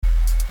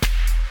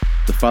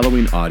The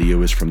following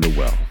audio is from The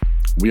Well.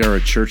 We are a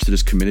church that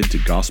is committed to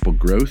gospel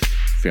growth,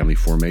 family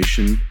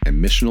formation,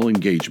 and missional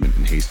engagement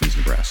in Hastings,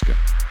 Nebraska.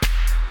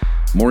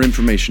 More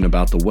information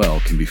about The Well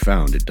can be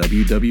found at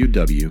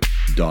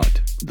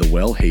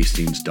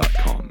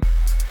www.thewellhastings.com.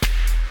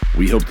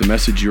 We hope the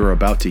message you are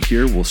about to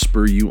hear will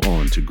spur you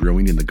on to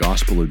growing in the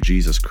gospel of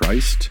Jesus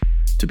Christ,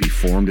 to be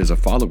formed as a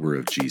follower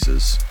of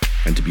Jesus,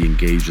 and to be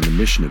engaged in the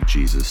mission of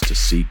Jesus to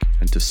seek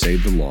and to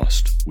save the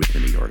lost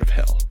within the yard of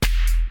hell.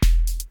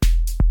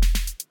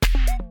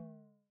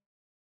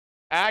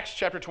 Acts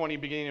chapter 20,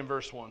 beginning in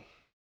verse 1. It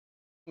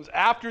was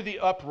after the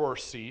uproar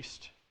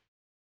ceased,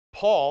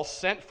 Paul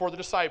sent for the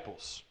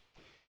disciples.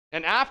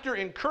 And after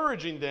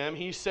encouraging them,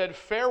 he said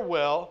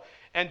farewell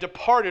and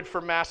departed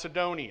for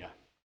Macedonia.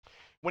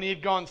 When he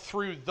had gone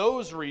through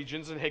those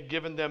regions and had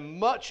given them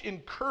much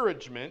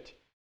encouragement,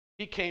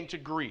 he came to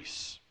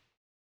Greece.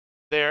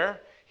 There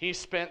he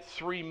spent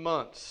 3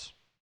 months.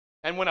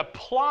 And when a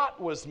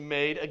plot was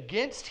made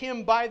against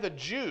him by the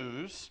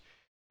Jews,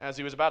 as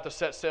he was about to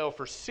set sail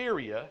for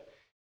Syria,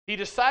 he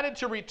decided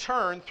to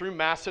return through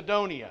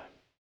Macedonia.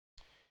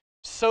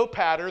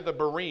 Sopater the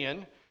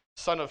Berean,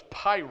 son of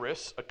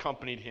Pyrrhus,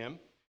 accompanied him,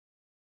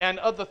 and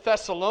of the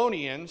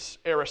Thessalonians,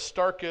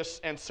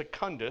 Aristarchus and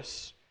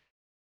Secundus,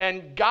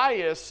 and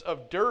Gaius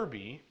of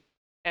Derbe,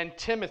 and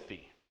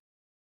Timothy,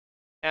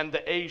 and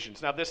the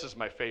Asians. Now this is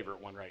my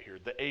favorite one right here,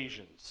 the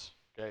Asians.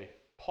 Okay,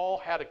 Paul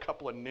had a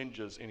couple of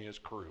ninjas in his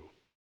crew.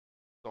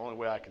 The only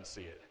way I can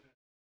see it.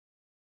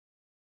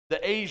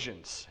 The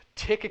Asians,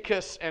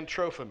 Tychicus and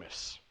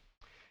Trophimus.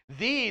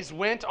 These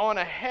went on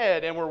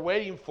ahead and were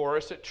waiting for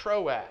us at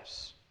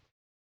Troas.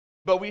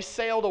 But we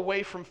sailed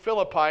away from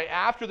Philippi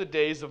after the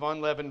days of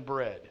unleavened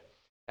bread.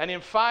 And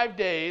in 5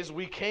 days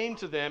we came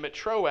to them at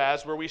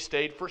Troas, where we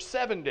stayed for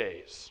 7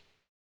 days.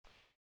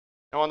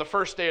 Now on the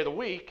first day of the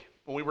week,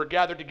 when we were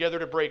gathered together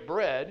to break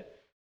bread,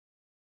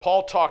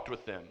 Paul talked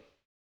with them,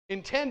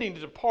 intending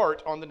to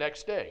depart on the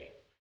next day.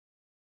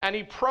 And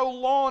he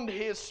prolonged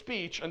his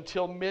speech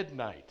until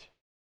midnight.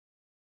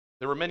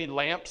 There were many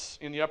lamps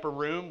in the upper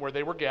room where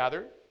they were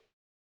gathered.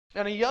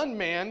 And a young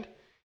man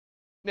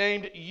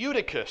named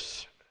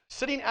Eutychus,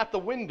 sitting at the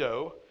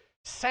window,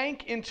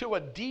 sank into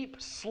a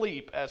deep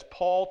sleep as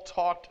Paul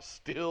talked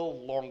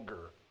still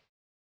longer.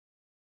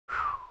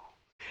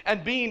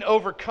 And being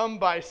overcome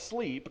by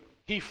sleep,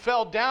 he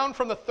fell down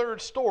from the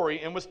 3rd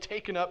story and was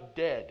taken up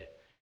dead.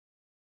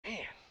 Man,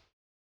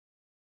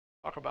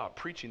 talk about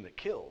preaching that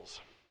kills.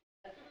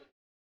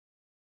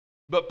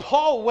 But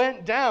Paul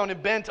went down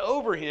and bent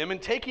over him,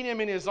 and taking him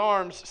in his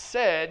arms,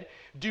 said,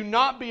 "Do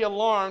not be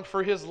alarmed,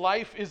 for his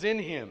life is in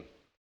him."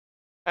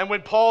 And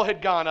when Paul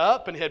had gone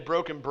up and had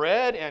broken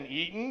bread and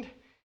eaten,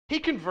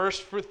 he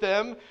conversed with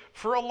them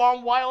for a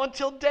long while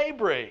until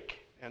daybreak,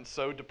 and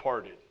so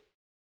departed.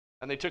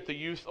 And they took the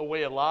youth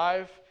away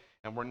alive,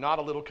 and were not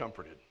a little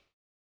comforted.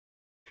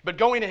 But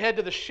going ahead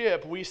to the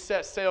ship, we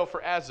set sail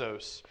for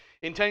Assos,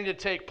 intending to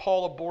take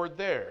Paul aboard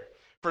there.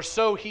 For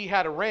so he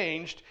had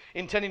arranged,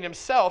 intending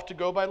himself to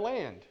go by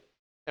land.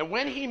 And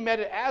when he met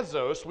at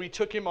Assos, we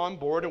took him on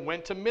board and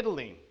went to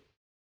Mytilene.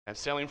 And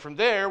sailing from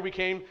there, we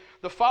came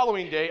the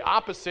following day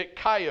opposite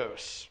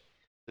Chios.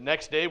 The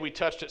next day we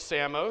touched at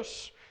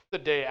Samos. The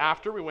day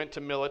after we went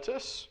to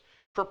Miletus,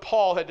 for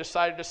Paul had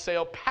decided to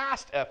sail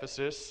past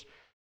Ephesus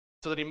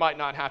so that he might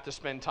not have to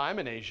spend time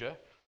in Asia,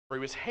 for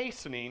he was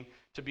hastening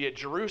to be at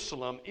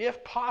Jerusalem,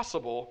 if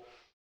possible,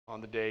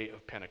 on the day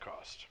of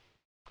Pentecost.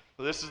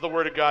 So this is the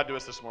word of God to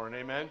us this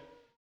morning, amen?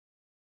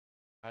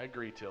 I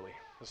agree, Tilly.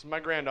 This is my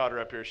granddaughter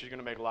up here. She's going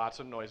to make lots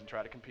of noise and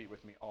try to compete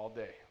with me all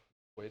day.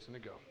 Ways to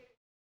go.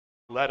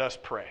 Let us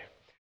pray.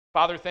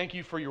 Father, thank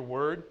you for your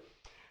word.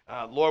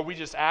 Lord, we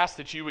just ask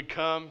that you would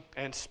come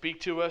and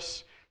speak to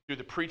us through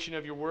the preaching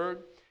of your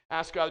word.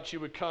 Ask, God, that you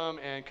would come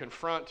and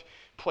confront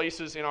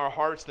places in our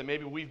hearts that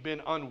maybe we've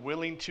been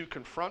unwilling to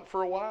confront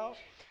for a while.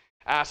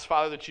 Ask,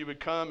 Father, that you would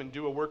come and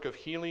do a work of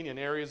healing in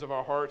areas of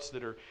our hearts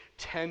that are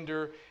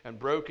tender and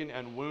broken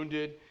and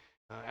wounded.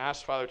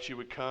 Ask, Father, that you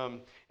would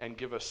come and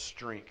give us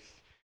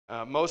strength.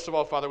 Most of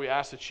all, Father, we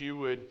ask that you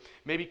would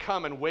maybe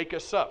come and wake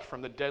us up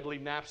from the deadly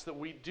naps that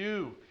we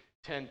do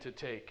tend to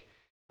take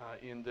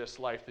in this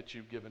life that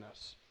you've given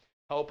us.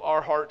 Help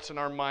our hearts and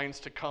our minds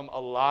to come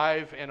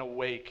alive and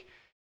awake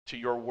to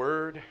your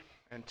word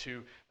and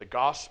to the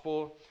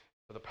gospel,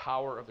 to the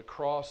power of the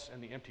cross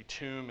and the empty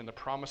tomb and the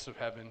promise of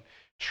heaven.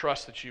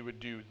 Trust that you would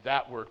do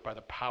that work by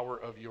the power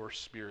of your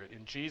Spirit.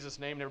 In Jesus'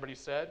 name, everybody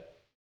said,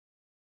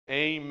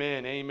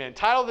 amen, amen.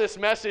 Title of this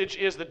message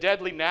is The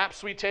Deadly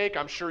Naps We Take.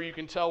 I'm sure you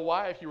can tell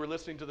why if you were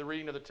listening to the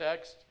reading of the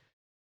text.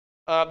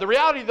 The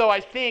reality, though, I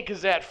think,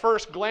 is at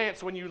first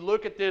glance, when you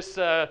look at this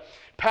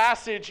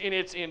passage in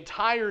its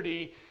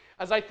entirety,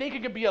 as I think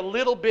it can be a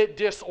little bit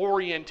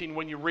disorienting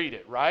when you read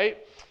it,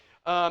 right?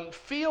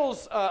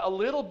 Feels a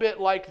little bit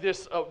like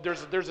this,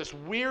 there's this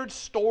weird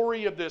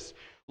story of this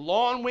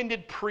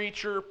long-winded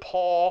preacher,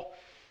 Paul,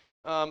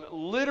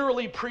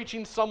 literally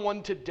preaching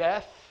someone to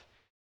death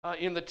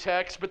in the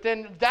text. But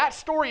then that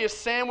story is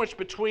sandwiched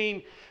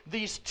between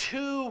these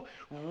two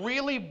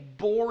really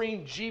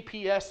boring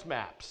GPS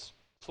maps.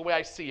 That's the way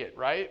I see it,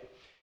 right?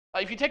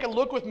 If you take a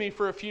look with me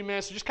for a few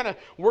minutes, just kind of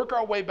work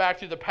our way back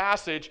through the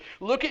passage,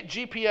 look at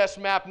GPS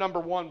map number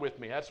 1 with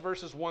me. That's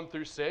verses 1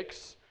 through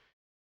 6.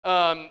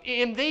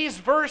 In these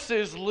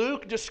verses,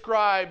 Luke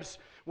describes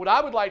what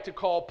I would like to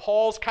call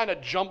Paul's kind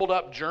of jumbled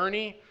up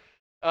journey.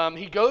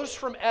 He goes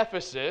from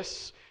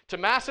Ephesus to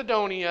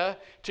Macedonia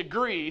to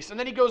Greece, and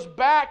then he goes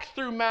back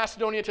through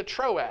Macedonia to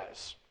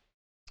Troas.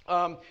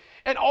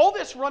 And all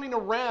this running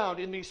around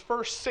in these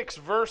first 6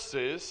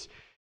 verses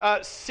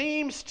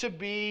seems to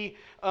be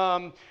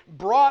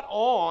brought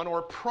on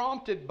or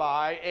prompted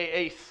by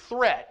a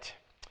threat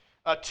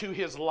to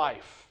his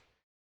life.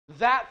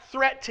 That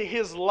threat to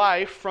his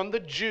life from the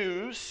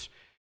Jews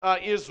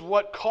is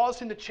what caused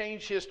him to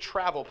change his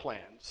travel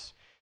plans.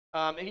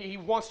 He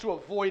wants to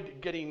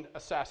avoid getting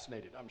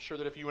assassinated. I'm sure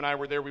that if you and I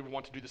were there, we would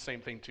want to do the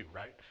same thing too,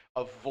 right?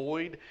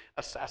 Avoid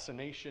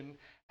assassination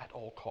at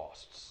all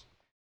costs.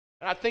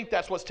 And I think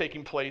that's what's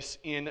taking place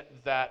in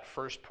that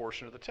first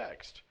portion of the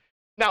text.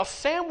 Now,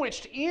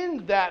 sandwiched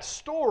in that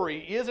story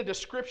is a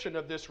description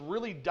of this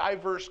really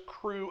diverse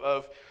crew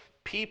of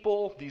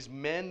people, these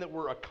men that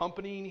were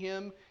accompanying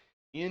him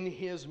in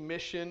his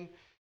mission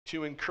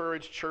to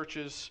encourage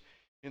churches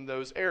in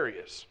those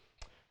areas.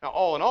 Now,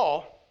 all in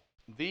all,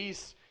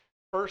 these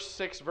first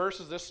 6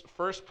 verses, this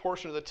first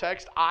portion of the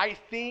text, I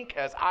think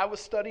as I was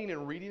studying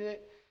and reading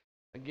it,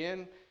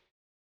 again,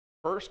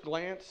 first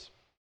glance,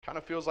 kind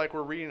of feels like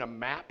we're reading a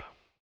map,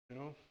 you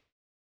know,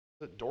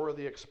 the Dora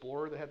the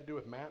Explorer that had to do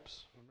with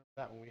maps. I remember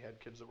that when we had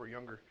kids that were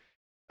younger.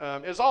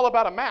 It's all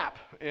about a map,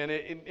 and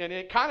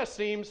it kind of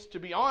seems, to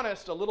be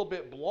honest, a little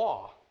bit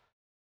blah.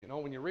 You know,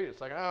 when you read it,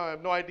 it's like, oh, I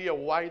have no idea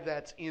why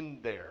that's in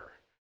there,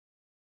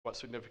 what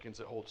significance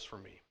it holds for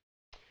me.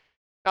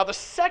 Now, the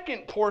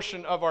second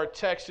portion of our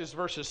text is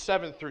verses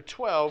 7 through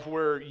 12,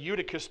 where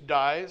Eutychus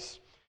dies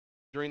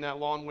during that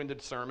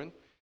long-winded sermon.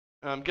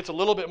 Gets a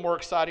little bit more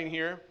exciting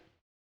here.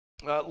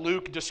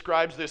 Luke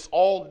describes this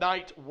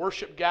all-night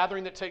worship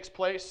gathering that takes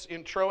place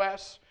in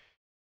Troas.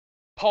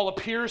 Paul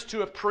appears to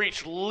have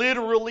preached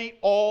literally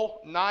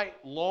all night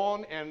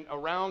long, and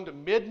around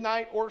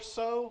midnight or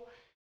so,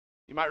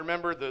 you might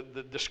remember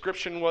the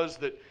description was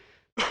that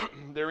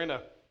they're in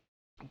a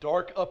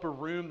dark upper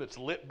room that's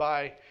lit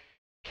by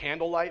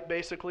candlelight,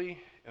 basically.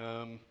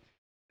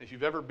 If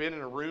you've ever been in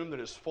a room that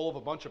is full of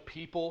a bunch of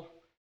people,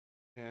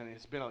 and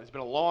it's been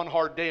a long,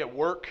 hard day at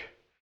work,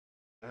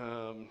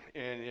 and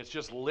it's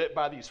just lit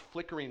by these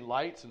flickering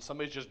lights, and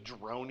somebody's just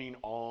droning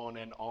on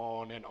and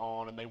on and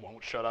on, and they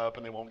won't shut up,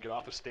 and they won't get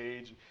off the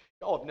stage.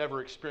 Y'all have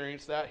never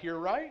experienced that here,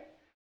 right?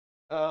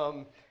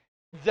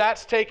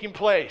 That's taking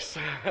place.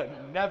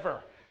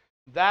 Never.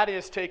 That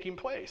is taking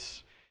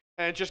place.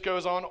 And it just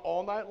goes on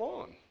all night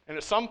long. And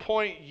at some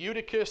point,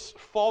 Eutychus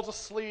falls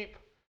asleep,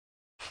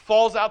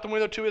 falls out the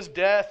window to his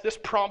death. This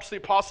prompts the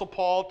Apostle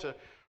Paul to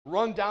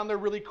run down there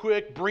really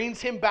quick, brings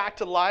him back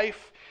to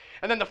life.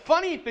 And then the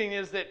funny thing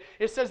is that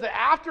it says that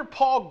after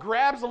Paul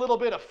grabs a little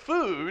bit of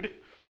food,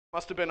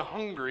 must have been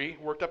hungry,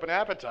 worked up an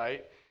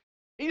appetite,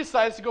 he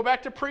decides to go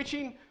back to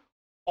preaching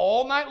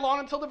all night long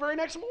until the very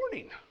next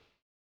morning.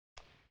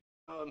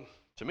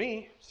 To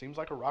me, seems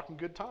like a rocking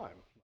good time.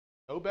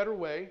 No better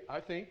way,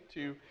 I think,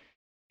 to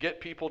get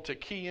people to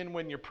key in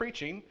when you're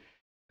preaching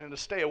and to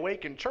stay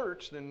awake in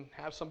church than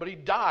have somebody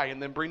die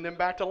and then bring them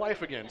back to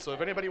life again. So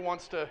if anybody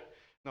wants to,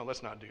 no,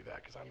 let's not do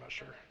that because I'm not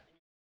sure.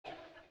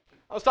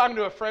 I was talking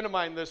to a friend of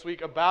mine this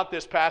week about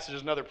this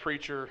passage, another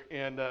preacher,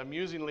 and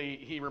amusingly,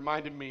 he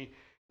reminded me,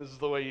 this is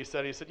the way he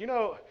said, you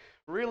know,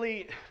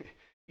 really,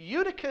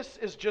 Eutychus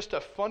is just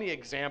a funny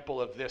example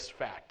of this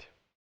fact.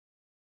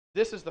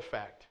 This is the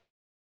fact.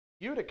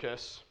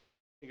 Eutychus,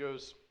 he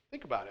goes,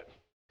 think about it.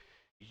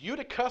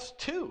 Eutychus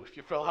too, if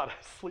you fell out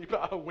asleep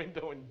out a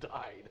window and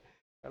died.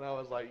 And I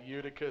was like,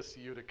 Eutychus,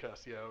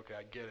 yeah, okay,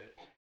 I get it.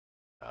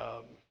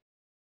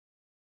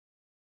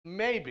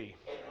 Maybe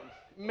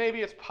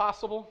it's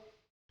possible.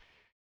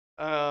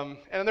 And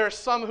there are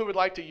some who would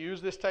like to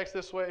use this text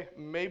this way.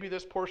 Maybe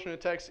this portion of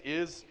the text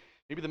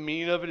maybe the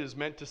meaning of it is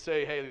meant to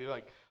say, hey,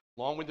 like,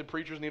 long-winded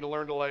preachers need to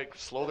learn to, like,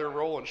 slow their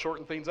roll and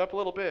shorten things up a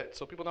little bit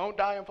so people don't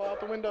die and fall out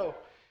the window.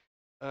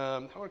 I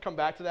want to come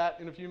back to that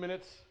in a few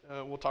minutes.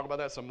 We'll talk about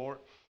that some more.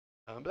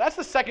 But that's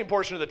the second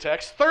portion of the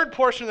text. Third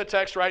portion of the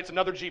text, right, it's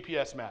another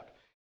GPS map.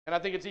 And I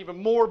think it's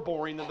even more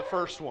boring than the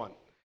first one.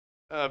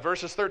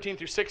 Verses 13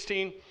 through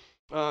 16,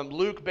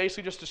 Luke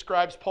basically just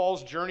describes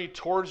Paul's journey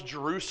towards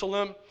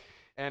Jerusalem.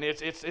 And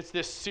it's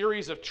this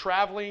series of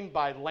traveling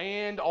by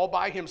land all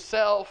by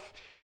himself.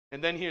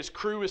 And then his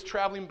crew is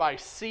traveling by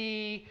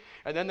sea.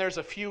 And then there's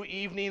a few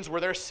evenings where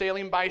they're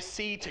sailing by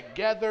sea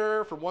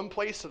together from one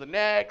place to the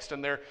next.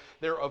 And they're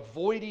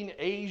avoiding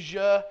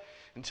Asia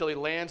until he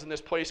lands in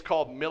this place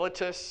called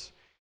Miletus.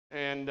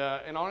 And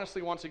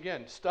honestly, once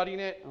again,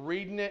 studying it,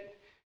 reading it,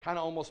 kind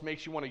of almost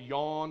makes you want to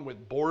yawn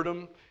with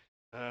boredom.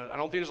 I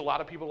don't think there's a lot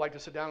of people who like to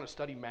sit down and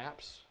study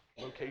maps,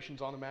 locations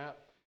on the map.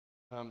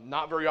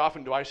 Not very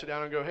often do I sit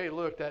down and go, hey,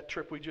 look, that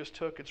trip we just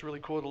took, it's really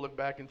cool to look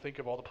back and think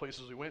of all the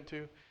places we went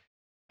to.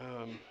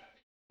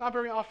 Not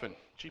very often.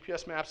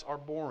 GPS maps are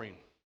boring.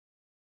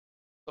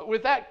 But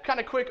with that kind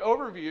of quick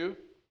overview,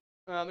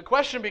 the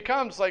question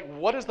becomes, like,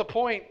 what is the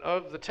point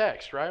of the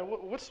text, right?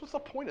 What's the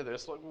point of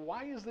this? Like,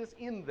 why is this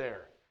in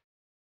there?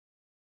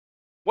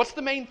 What's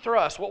the main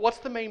thrust? What's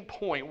the main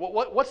point?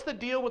 What's the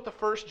deal with the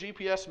first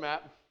GPS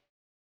map?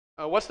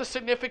 What's the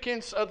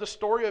significance of the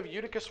story of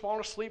Eutychus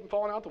falling asleep and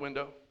falling out the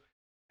window?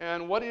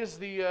 And what's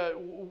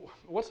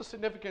the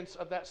significance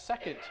of that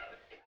second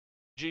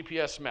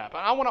GPS map?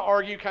 And I want to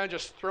argue, kind of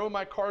just throw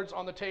my cards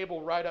on the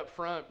table right up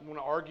front. I want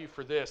to argue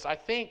for this. I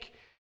think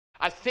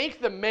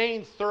the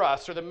main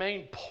thrust or the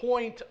main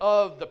point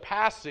of the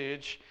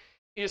passage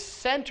is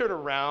centered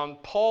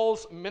around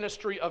Paul's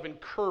ministry of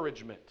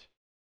encouragement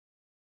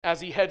as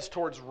he heads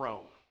towards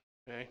Rome.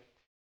 Okay?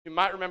 You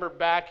might remember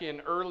back in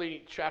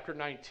early chapter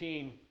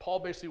 19, Paul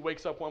basically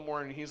wakes up one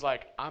morning and he's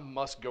like, I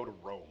must go to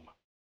Rome.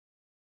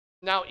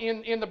 Now,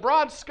 in the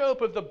broad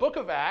scope of the book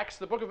of Acts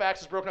is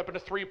broken up into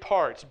three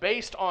parts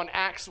based on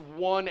Acts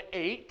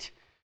 1:8,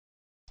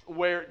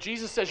 where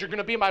Jesus says, you're going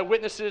to be my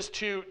witnesses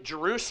to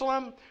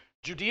Jerusalem,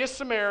 Judea,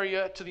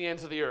 Samaria, to the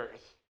ends of the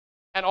earth.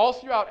 And all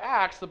throughout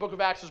Acts, the book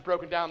of Acts is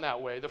broken down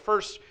that way. The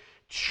first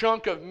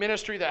chunk of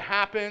ministry that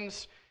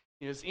happens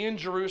is in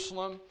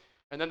Jerusalem,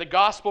 and then the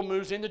gospel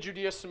moves into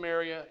Judea,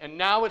 Samaria, and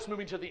now it's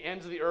moving to the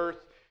ends of the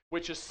earth,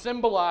 which is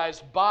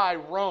symbolized by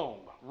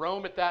Rome.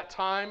 Rome at that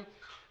time,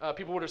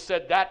 people would have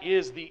said that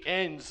is the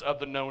ends of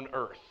the known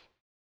earth.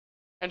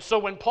 And so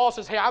when Paul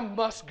says, hey, I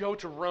must go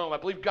to Rome, I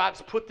believe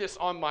God's put this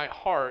on my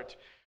heart,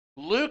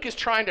 Luke is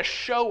trying to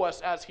show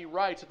us as he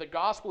writes that the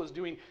gospel is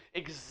doing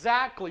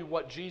exactly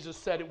what Jesus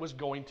said it was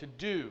going to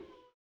do.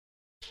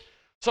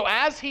 So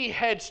as he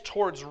heads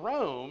towards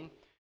Rome,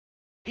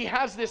 he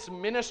has this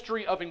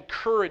ministry of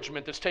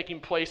encouragement that's taking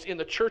place in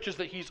the churches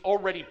that he's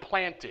already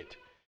planted.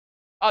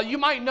 You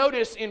might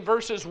notice in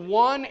verses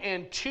 1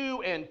 and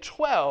 2 and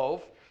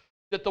 12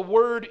 that the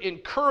word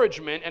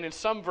encouragement, and in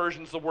some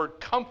versions the word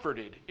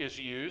comforted, is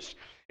used.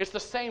 It's the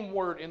same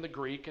word in the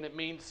Greek, and it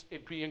means to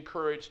be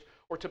encouraged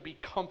or to be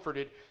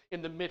comforted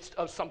in the midst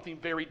of something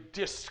very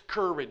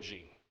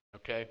discouraging.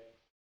 Okay?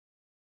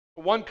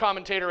 One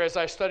commentator, as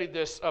I studied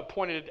this,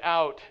 pointed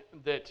out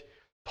that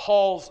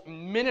Paul's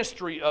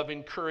ministry of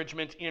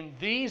encouragement in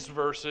these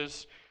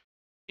verses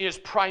is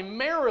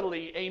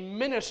primarily a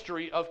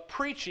ministry of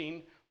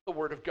preaching the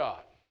Word of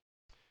God.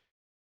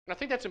 And I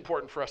think that's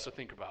important for us to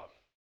think about.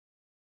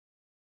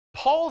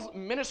 Paul's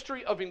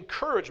ministry of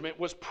encouragement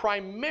was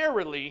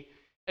primarily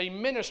a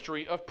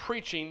ministry of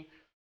preaching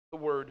the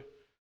Word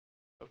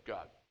of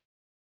God.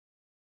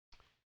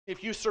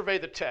 If you survey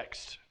the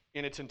text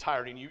in its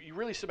entirety, and you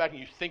really sit back and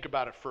you think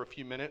about it for a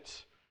few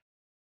minutes,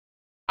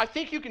 I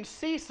think you can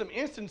see some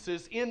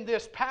instances in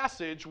this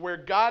passage where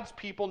God's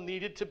people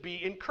needed to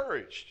be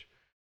encouraged,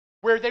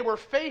 where they were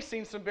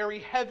facing some very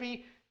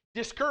heavy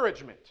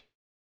discouragement.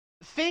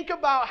 Think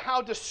about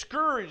how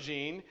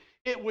discouraging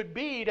it would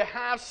be to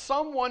have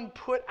someone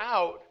put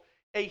out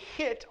a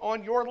hit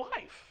on your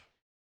life.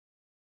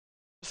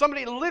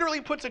 Somebody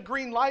literally puts a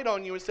green light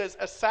on you and says,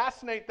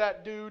 assassinate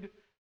that dude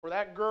or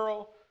that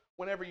girl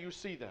whenever you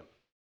see them.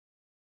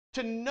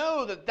 To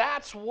know that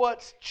that's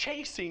what's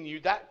chasing you,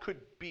 that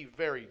could be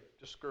very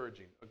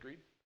discouraging. Agreed?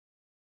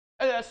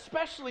 And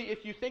especially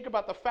if you think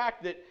about the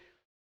fact that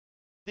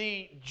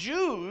the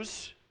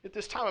Jews at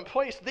this time and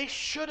place, they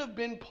should have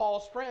been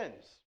Paul's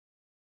friends.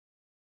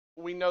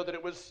 We know that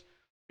it was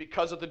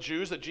because of the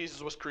Jews that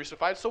Jesus was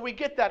crucified, so we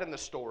get that in the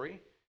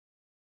story.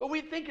 But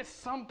we think at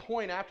some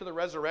point after the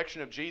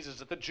resurrection of Jesus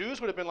that the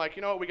Jews would have been like,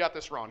 you know what, we got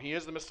this wrong. He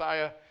is the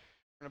Messiah.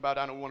 We're going to bow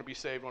down and we want to be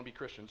saved, we want to be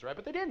Christians, right?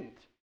 But they didn't.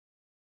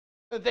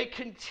 They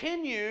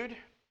continued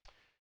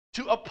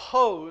to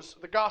oppose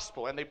the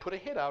gospel, and they put a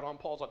hit out on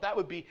Paul's life. That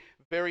would be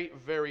very,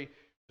 very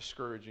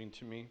discouraging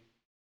to me.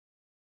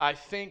 I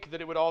think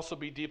that it would also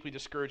be deeply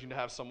discouraging to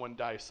have someone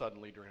die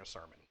suddenly during a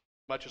sermon.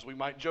 Much as we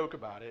might joke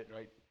about it,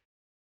 right?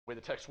 The way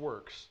the text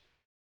works.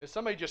 If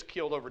somebody just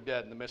keeled over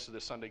dead in the midst of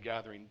this Sunday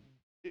gathering,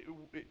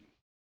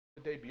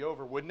 the day'd be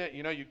over, wouldn't it?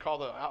 You know, you'd call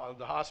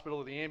the hospital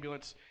or the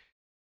ambulance.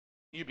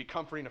 You'd be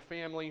comforting a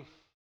family.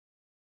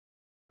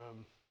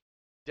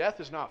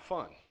 Death is not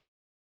fun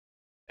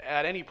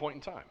at any point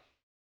in time.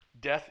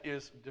 Death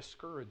is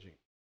discouraging.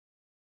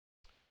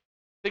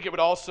 I think it would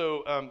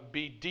also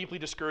be deeply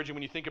discouraging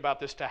when you think about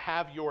this to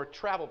have your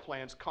travel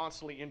plans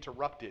constantly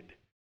interrupted,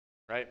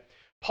 right?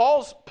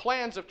 Paul's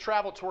plans of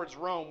travel towards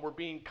Rome were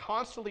being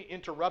constantly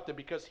interrupted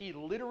because he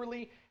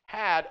literally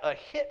had a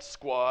hit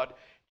squad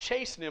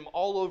chasing him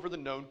all over the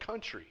known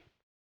country.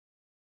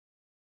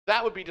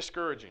 That would be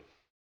discouraging.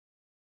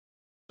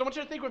 So I want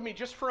you to think with me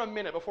just for a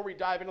minute before we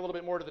dive in a little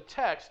bit more to the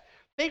text.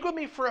 Think with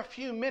me for a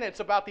few minutes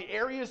about the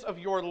areas of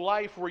your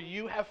life where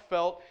you have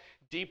felt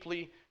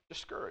deeply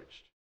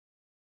discouraged.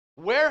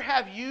 Where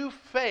have you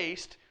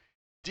faced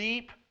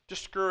deep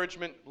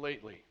discouragement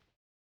lately?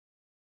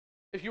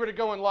 If you were to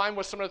go in line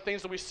with some of the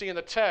things that we see in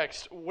the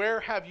text, where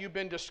have you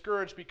been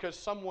discouraged because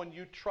someone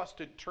you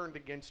trusted turned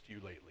against you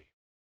lately?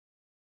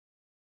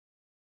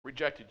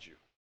 rejected you,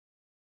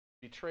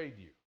 betrayed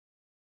you?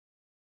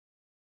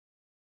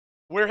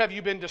 Where have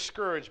you been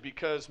discouraged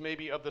because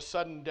maybe of the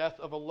sudden death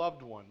of a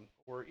loved one,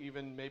 or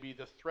even maybe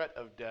the threat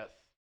of death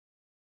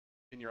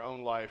in your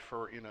own life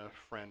or in a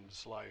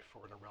friend's life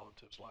or in a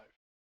relative's life?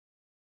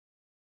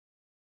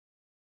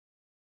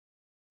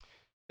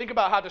 Think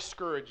about how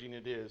discouraging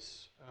it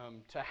is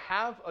to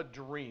have a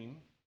dream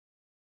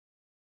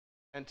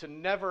and to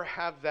never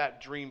have that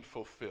dream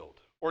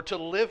fulfilled, or to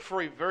live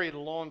for a very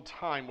long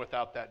time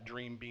without that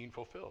dream being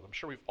fulfilled. I'm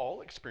sure we've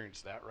all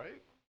experienced that,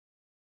 right?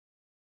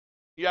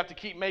 You have to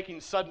keep making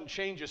sudden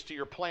changes to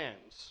your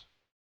plans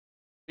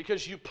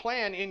because you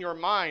plan in your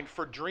mind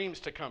for dreams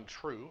to come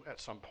true at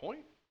some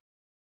point,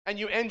 and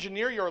you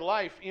engineer your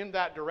life in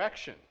that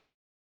direction.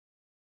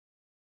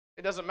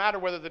 It doesn't matter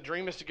whether the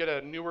dream is to get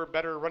a newer,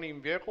 better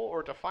running vehicle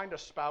or to find a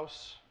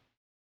spouse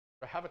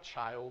or have a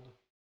child.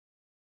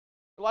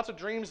 There are lots of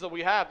dreams that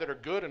we have that are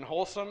good and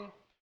wholesome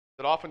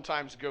that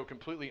oftentimes go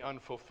completely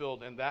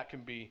unfulfilled, and that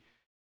can be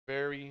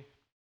very,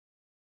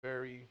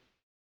 very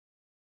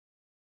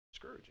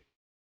discouraging.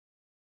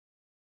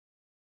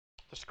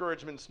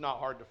 Discouragement's not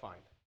hard to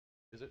find,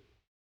 is it?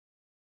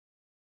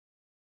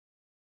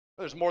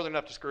 There's more than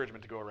enough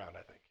discouragement to go around,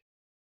 I think.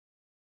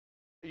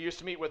 I used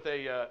to meet with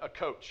a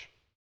coach.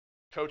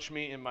 Coached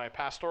me in my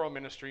pastoral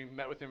ministry,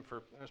 met with him for,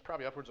 it was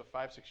probably upwards of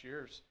 5-6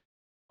 years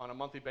on a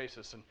monthly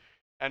basis.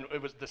 And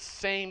it was the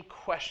same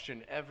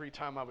question every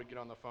time I would get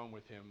on the phone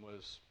with him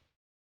was,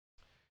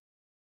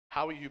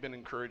 how have you been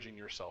encouraging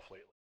yourself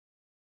lately?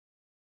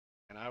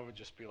 And I would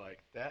just be like,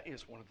 that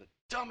is one of the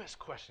dumbest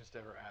questions to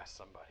ever ask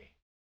somebody.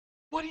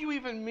 What do you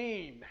even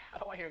mean? How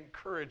do I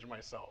encourage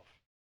myself?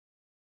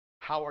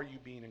 How are you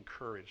being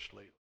encouraged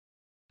lately?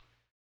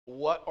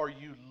 What are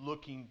you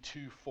looking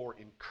to for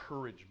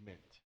encouragement?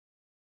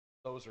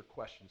 Those are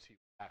questions he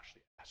was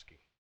actually asking.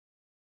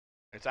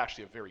 It's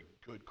actually a very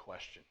good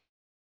question.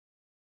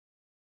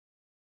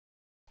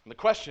 And the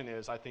question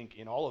is, I think,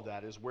 in all of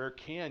that is, where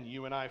can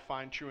you and I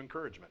find true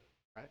encouragement,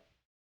 right?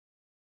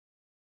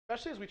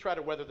 Especially as we try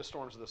to weather the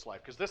storms of this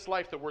life. Because this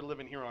life that we're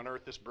living here on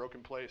earth, this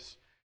broken place,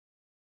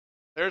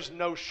 there's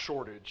no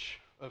shortage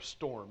of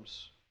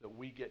storms that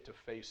we get to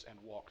face and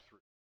walk through.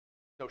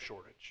 No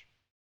shortage.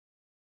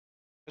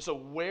 And so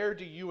where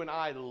do you and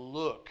I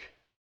look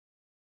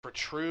for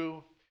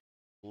true,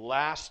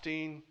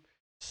 lasting,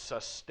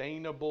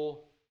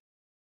 sustainable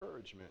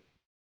encouragement?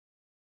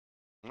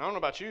 And I don't know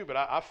about you, but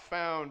I've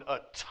found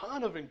a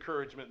ton of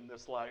encouragement in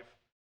this life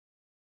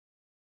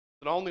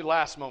that only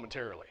lasts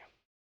momentarily.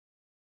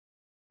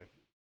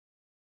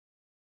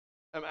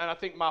 And I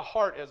think my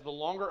heart, as the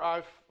longer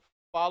I've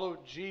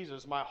followed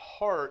Jesus, my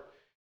heart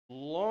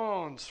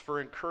longs for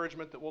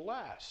encouragement that will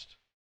last,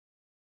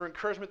 for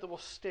encouragement that will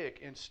stick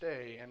and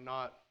stay and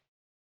not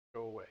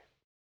go away.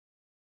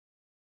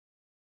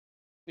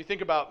 You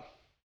think about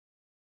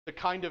the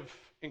kind of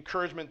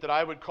encouragement that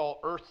I would call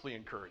earthly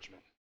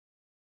encouragement.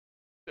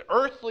 The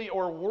earthly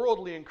or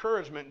worldly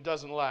encouragement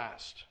doesn't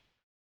last.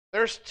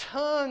 There's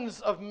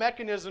tons of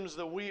mechanisms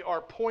that we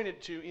are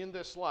pointed to in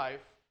this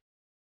life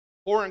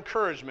for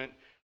encouragement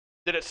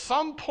that at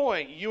some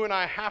point you and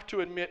I have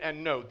to admit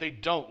and know they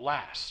don't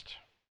last.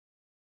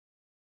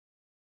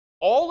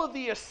 All of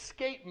the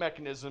escape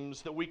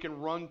mechanisms that we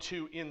can run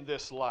to in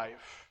this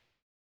life,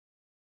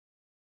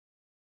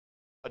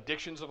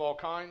 addictions of all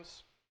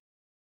kinds,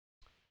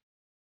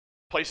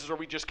 places where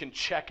we just can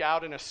check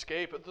out and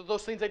escape,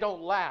 those things, they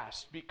don't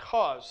last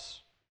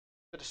because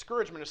the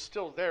discouragement is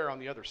still there on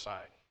the other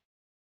side.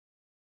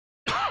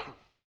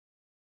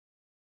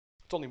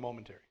 It's only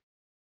momentary.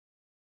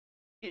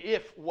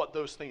 If what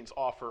those things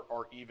offer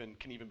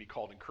can even be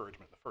called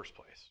encouragement in the first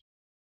place.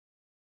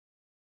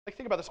 Like,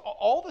 think about this.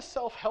 All the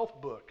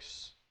self-help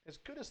books, as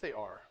good as they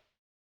are,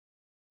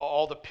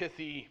 all the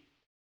pithy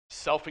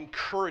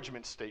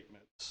self-encouragement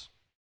statements,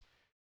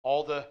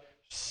 all the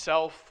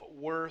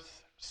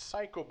self-worth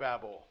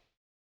psychobabble,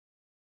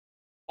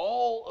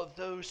 all of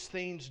those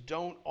things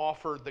don't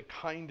offer the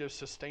kind of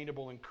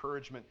sustainable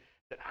encouragement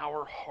that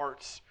our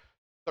hearts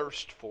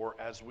thirst for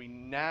as we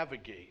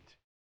navigate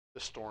the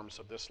storms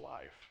of this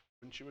life.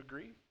 Wouldn't you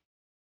agree?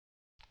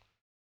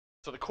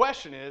 So the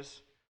question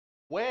is,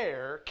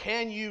 where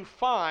can you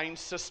find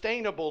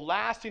sustainable,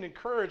 lasting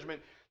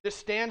encouragement that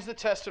stands the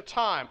test of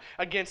time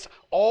against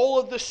all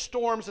of the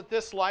storms that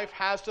this life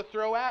has to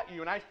throw at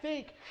you? And I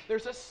think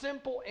there's a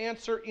simple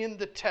answer in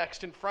the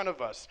text in front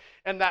of us.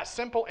 And that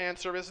simple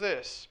answer is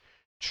this: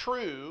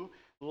 true,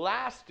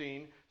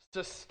 lasting,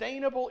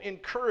 sustainable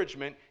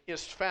encouragement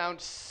is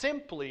found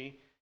simply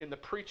in the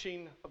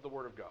preaching of the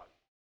Word of God,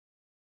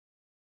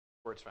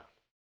 where it's found.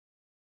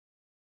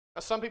 Now,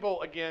 some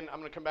people, again, I'm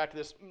going to come back to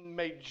this,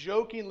 may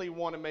jokingly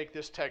want to make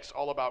this text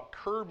all about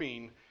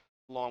curbing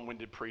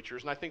long-winded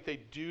preachers, and I think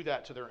they do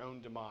that to their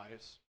own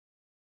demise.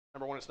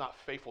 Number one, it's not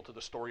faithful to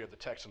the story of the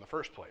text in the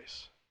first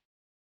place.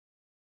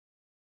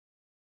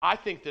 I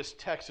think this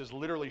text is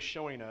literally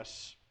showing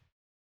us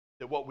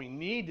that what we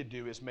need to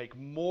do is make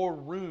more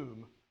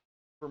room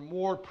for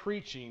more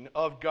preaching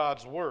of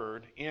God's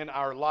Word in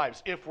our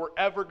lives if we're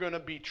ever going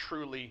to be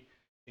truly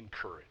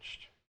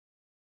encouraged.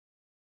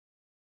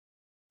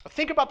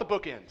 Think about the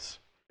bookends,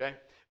 okay?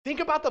 Think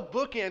about the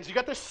bookends. You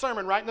got this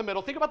sermon right in the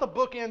middle. Think about the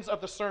bookends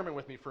of the sermon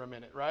with me for a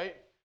minute, right?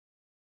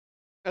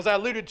 As I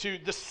alluded to,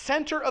 the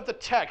center of the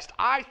text,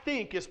 I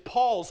think, is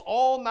Paul's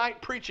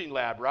all-night preaching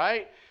lab,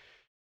 right?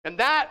 And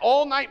that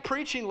all-night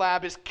preaching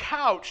lab is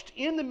couched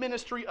in the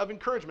ministry of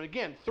encouragement.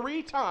 Again,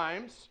 3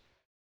 times,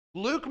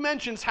 Luke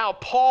mentions how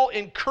Paul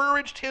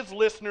encouraged his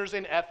listeners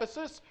in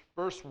Ephesus,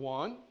 verse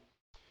 1,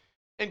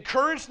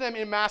 encouraged them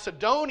in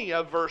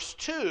Macedonia, verse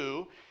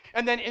 2,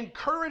 and then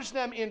encouraged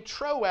them in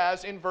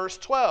Troas in verse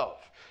 12.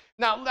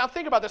 Now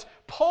think about this.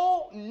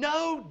 Paul,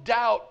 no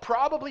doubt,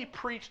 probably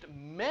preached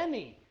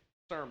many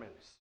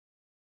sermons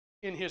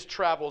in his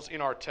travels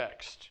in our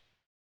text.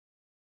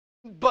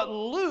 But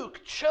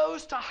Luke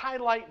chose to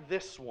highlight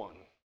this one.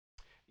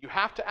 You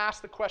have to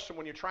ask the question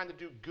when you're trying to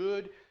do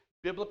good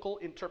biblical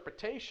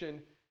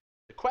interpretation,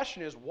 the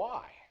question is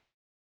why?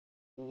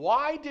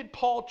 Why did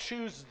Paul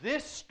choose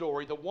this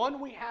story, the one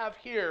we have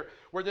here,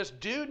 where this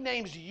dude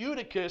named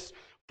Eutychus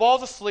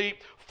falls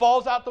asleep,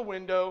 falls out the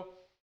window,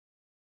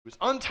 it was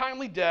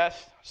untimely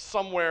death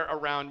somewhere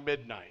around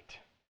midnight?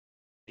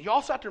 You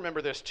also have to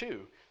remember this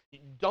too.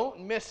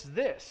 Don't miss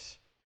this.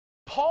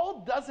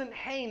 Paul doesn't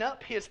hang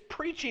up his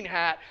preaching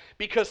hat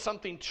because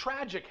something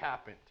tragic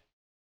happened.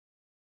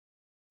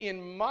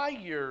 In my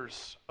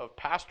years of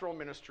pastoral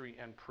ministry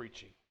and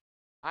preaching,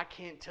 I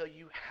can't tell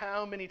you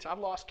how many times, I've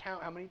lost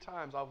count how many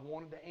times I've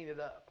wanted to hang it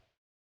up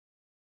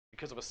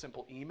because of a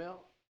simple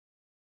email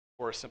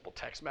or a simple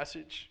text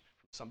message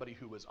from somebody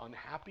who was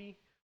unhappy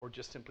or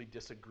just simply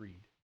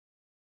disagreed.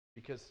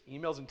 Because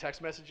emails and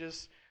text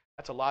messages,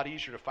 that's a lot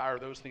easier to fire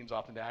those things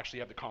off than to actually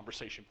have the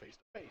conversation face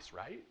to face,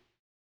 right?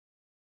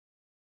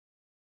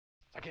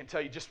 I can't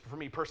tell you just for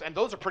me personally, and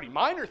those are pretty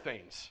minor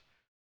things.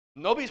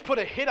 Nobody's put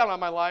a hit out on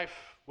my life,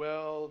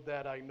 well,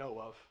 that I know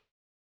of.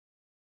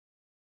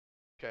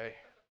 Okay.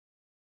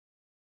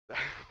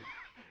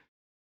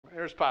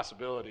 There's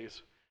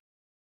possibilities.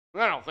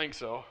 I don't think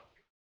so.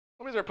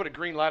 Nobody's ever put a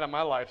green light on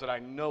my life that I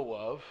know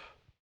of.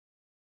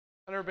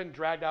 I've never been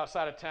dragged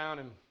outside of town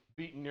and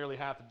beaten nearly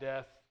half to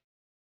death.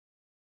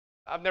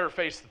 I've never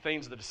faced the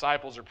things the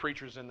disciples or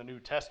preachers in the New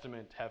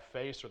Testament have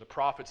faced or the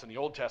prophets in the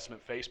Old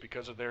Testament faced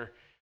because of their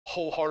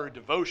wholehearted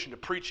devotion to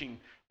preaching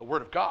the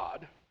Word of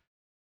God.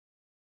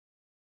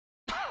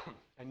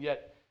 And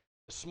yet,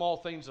 the small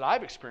things that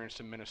I've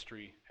experienced in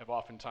ministry have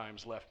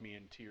oftentimes left me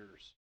in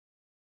tears,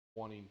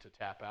 wanting to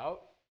tap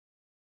out.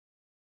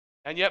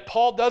 And yet,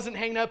 Paul doesn't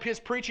hang up his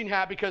preaching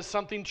hat because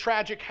something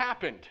tragic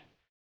happened.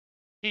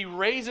 He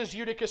raises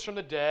Eutychus from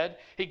the dead.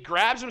 He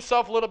grabs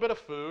himself a little bit of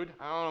food,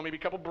 I don't know, maybe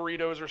a couple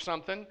burritos or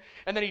something,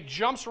 and then he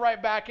jumps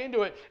right back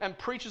into it and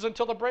preaches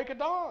until the break of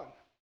dawn.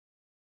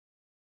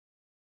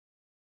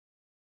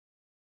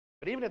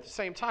 But even at the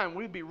same time,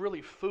 we'd be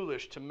really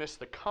foolish to miss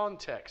the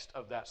context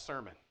of that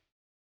sermon.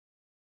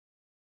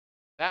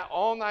 That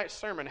all-night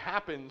sermon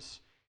happens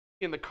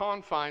in the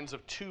confines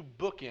of 2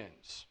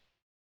 bookends.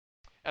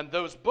 And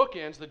those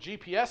bookends, the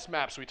GPS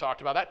maps we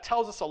talked about, that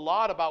tells us a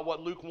lot about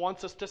what Luke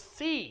wants us to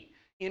see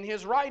in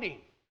his writing.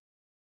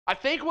 I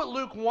think what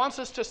Luke wants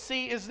us to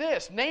see is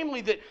this,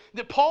 namely that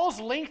Paul's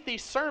lengthy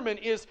sermon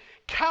is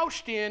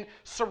couched in,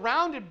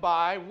 surrounded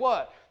by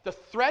what? The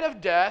threat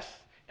of death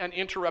and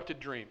interrupted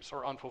dreams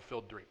or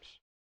unfulfilled dreams.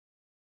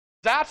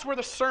 That's where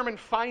the sermon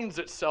finds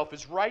itself,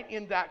 is right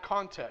in that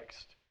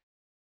context.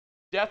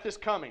 Death is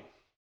coming.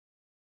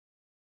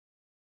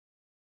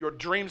 Your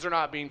dreams are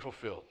not being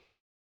fulfilled.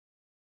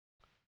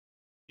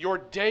 Your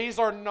days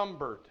are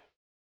numbered.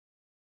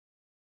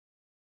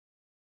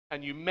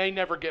 And you may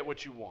never get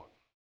what you want.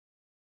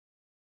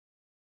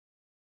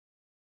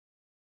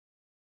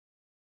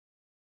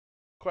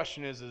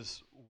 Question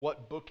is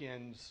what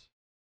bookends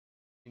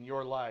in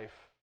your life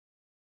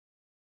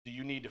do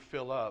you need to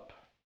fill up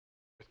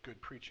with good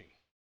preaching?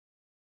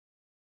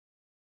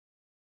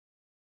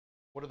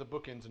 What are the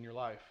bookends in your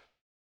life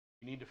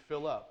you need to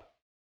fill up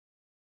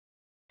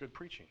good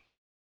preaching?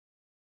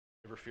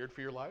 Ever feared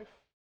for your life?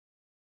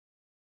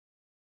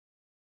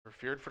 Ever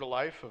feared for the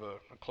life of a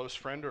close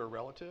friend or a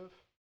relative?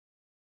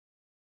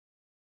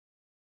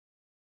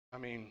 I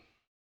mean,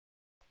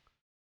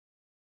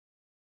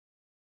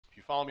 if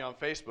you follow me on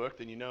Facebook,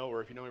 then you know,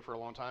 or if you know me for a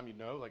long time, you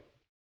know, like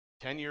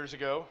 10 years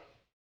ago,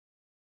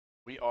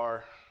 we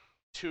are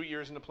 2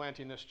 years into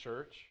planting this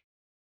church.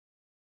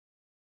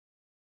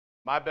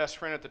 My best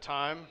friend at the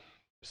time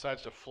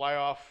decides to fly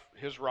off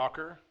his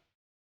rocker.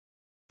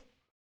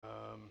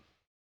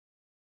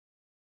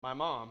 My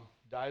mom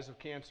dies of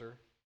cancer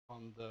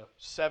on the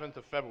 7th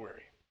of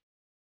February.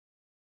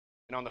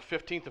 And on the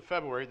 15th of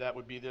February, that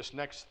would be this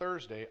next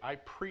Thursday, I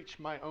preach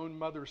my own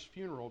mother's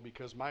funeral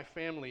because my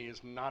family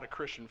is not a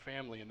Christian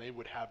family and they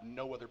would have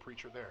no other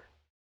preacher there.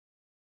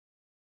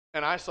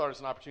 And I saw it as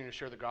an opportunity to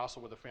share the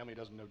gospel with a family who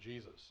doesn't know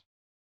Jesus.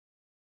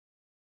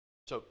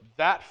 So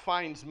that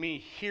finds me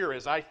here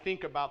as I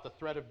think about the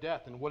threat of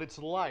death and what it's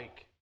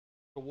like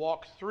to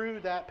walk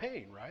through that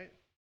pain, right?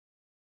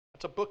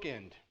 That's a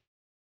bookend.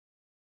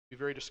 It'd be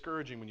very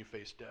discouraging when you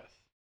face death.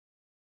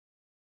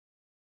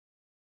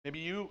 Maybe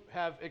you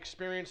have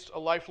experienced a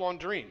lifelong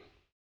dream.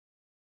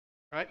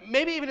 Right?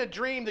 Maybe even a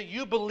dream that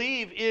you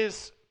believe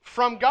is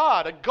from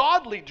God, a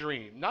godly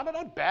dream, not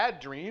a bad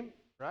dream,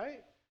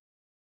 right?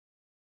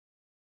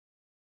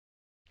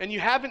 And you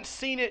haven't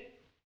seen it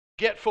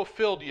get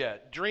fulfilled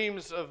yet.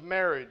 Dreams of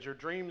marriage, or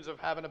dreams of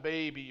having a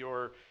baby,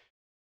 or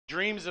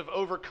dreams of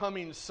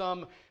overcoming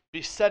some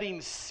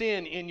besetting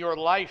sin in your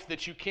life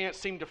that you can't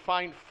seem to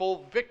find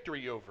full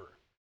victory over.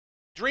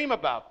 Dream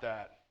about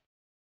that.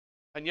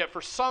 And yet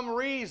for some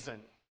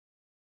reason,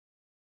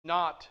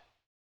 not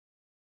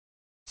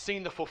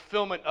seen the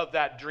fulfillment of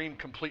that dream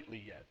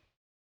completely yet.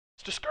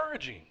 It's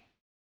discouraging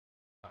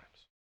times.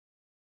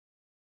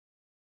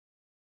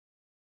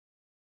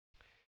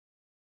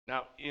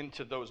 Now,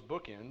 into those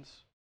bookends,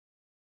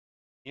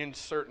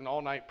 insert an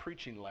all-night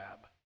preaching lab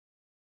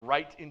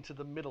right into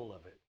the middle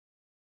of it.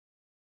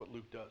 What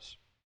Luke does.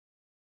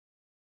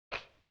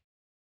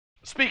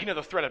 Speaking of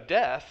the threat of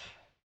death,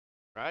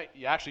 right?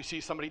 You actually see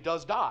somebody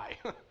does die.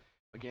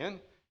 Again,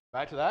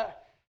 back to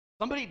that.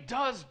 Somebody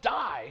does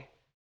die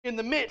in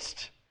the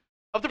midst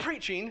of the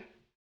preaching,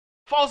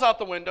 falls out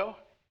the window,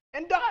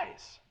 and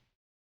dies.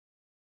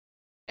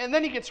 And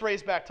then he gets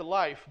raised back to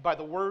life by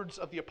the words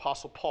of the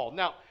Apostle Paul.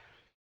 Now,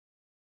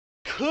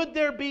 could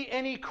there be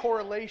any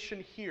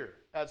correlation here,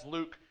 as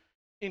Luke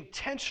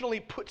intentionally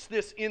puts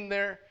this in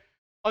there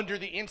under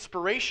the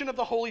inspiration of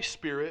the Holy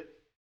Spirit?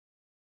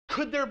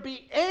 Could there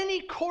be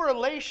any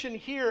correlation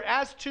here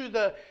as to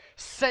the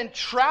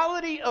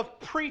centrality of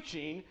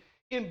preaching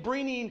in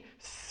bringing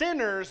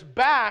sinners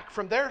back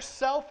from their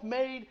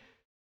self-made,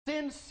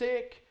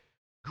 sin-sick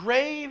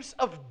graves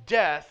of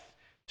death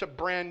to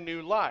brand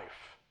new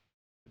life?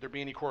 Could there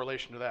be any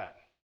correlation to that?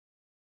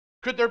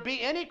 Could there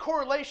be any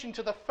correlation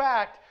to the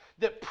fact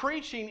that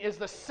preaching is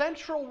the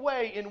central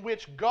way in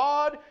which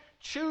God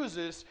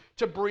chooses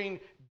to bring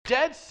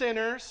dead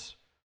sinners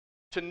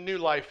to new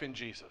life in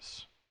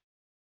Jesus?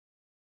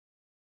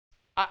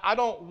 I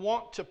don't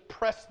want to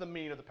press the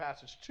meaning of the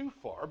passage too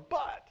far, but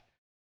I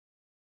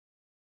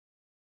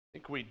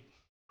think we'd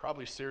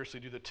probably seriously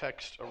do the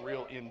text a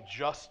real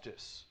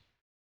injustice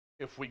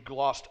if we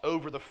glossed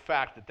over the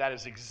fact that that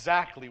is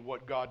exactly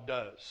what God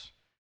does.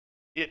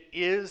 It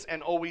is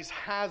and always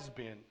has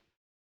been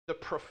the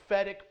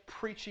prophetic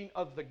preaching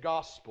of the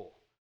gospel,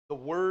 the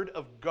word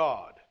of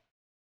God,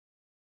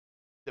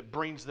 that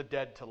brings the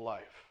dead to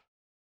life.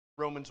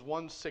 Romans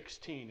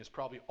 1:16 is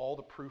probably all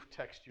the proof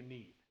text you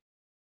need.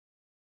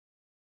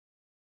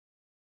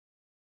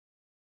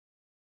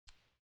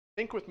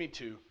 Think with me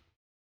too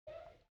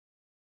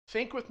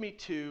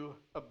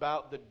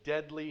about the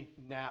deadly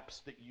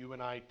naps that you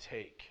and I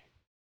take.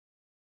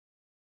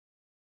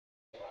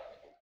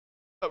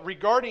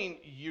 Regarding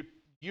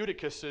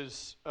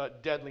Eutychus's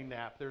deadly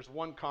nap, there's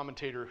one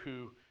commentator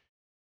who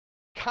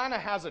kind of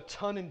has a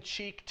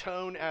tongue-in-cheek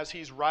tone as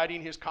he's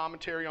writing his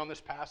commentary on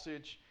this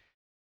passage.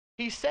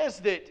 He says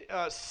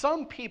that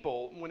some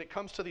people, when it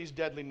comes to these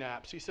deadly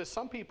naps, he says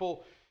some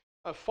people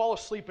fall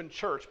asleep in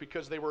church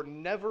because they were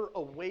never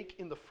awake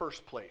in the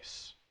first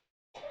place.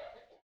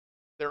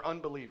 They're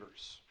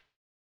unbelievers.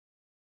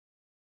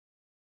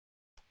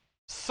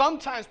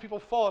 Sometimes people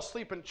fall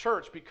asleep in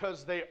church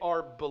because they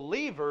are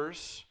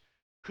believers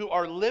who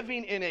are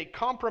living in a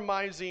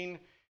compromising,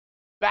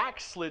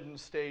 backslidden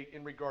state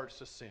in regards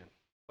to sin,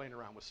 playing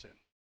around with sin.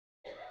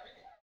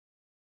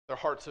 Their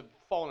hearts have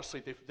fallen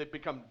asleep. They've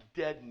become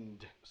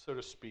deadened, so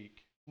to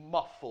speak,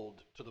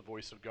 muffled to the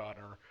voice of God,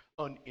 and are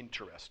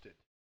uninterested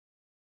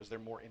because they're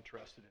more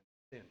interested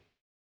in sin.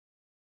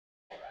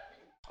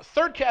 A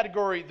third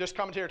category this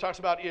commentator talks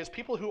about is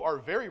people who are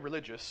very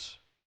religious,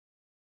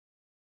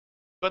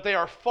 but they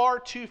are far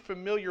too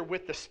familiar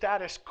with the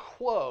status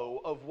quo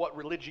of what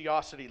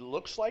religiosity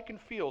looks like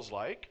and feels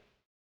like.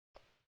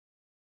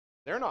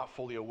 They're not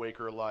fully awake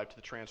or alive to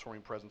the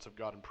transforming presence of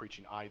God in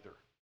preaching either.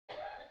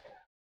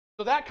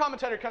 So that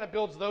commentator kind of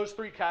builds those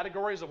three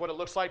categories of what it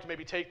looks like to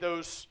maybe take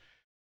those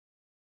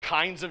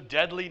kinds of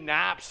deadly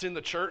naps in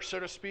the church, so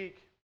to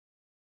speak.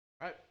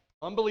 Right?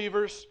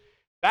 Unbelievers,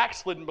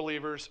 backslidden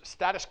believers,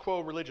 status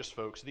quo religious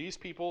folks. These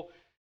people,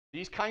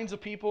 these kinds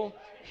of people,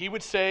 he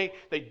would say,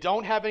 they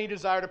don't have any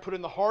desire to put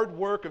in the hard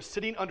work of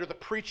sitting under the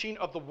preaching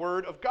of the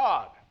Word of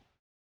God.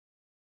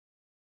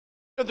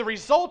 And the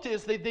result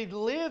is they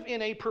live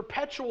in a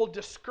perpetual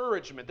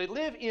discouragement. They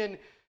live in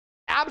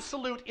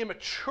absolute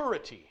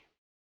immaturity.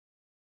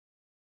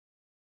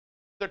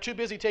 They're too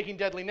busy taking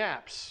deadly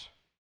naps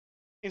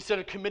instead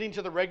of committing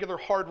to the regular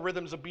hard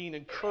rhythms of being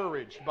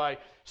encouraged by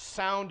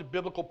sound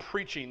biblical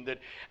preaching that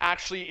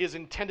actually is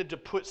intended to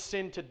put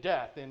sin to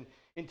death and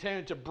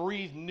intended to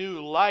breathe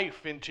new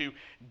life into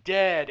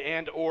dead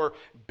and or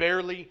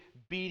barely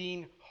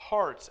beating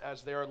hearts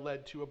as they are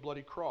led to a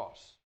bloody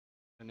cross,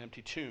 an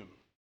empty tomb,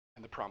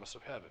 and the promise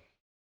of heaven.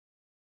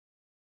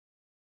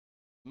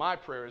 My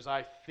prayer as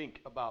I think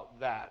about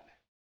that,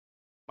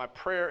 my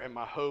prayer and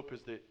my hope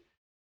is that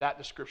that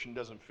description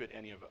doesn't fit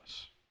any of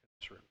us in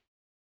this room.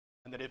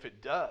 And that if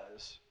it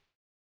does,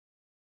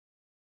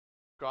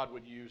 God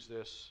would use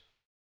this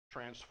to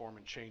transform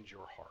and change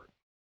your heart.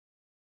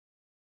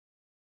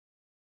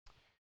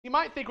 You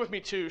might think with me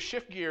too,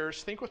 shift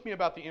gears, think with me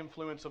about the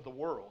influence of the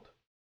world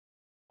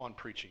on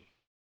preaching.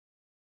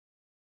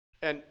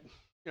 And,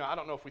 I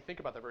don't know if we think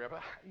about that very often,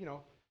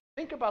 but,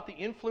 think about the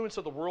influence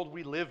of the world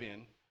we live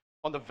in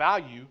on the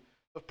value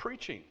of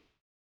preaching,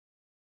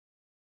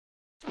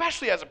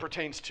 especially as it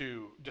pertains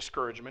to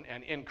discouragement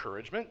and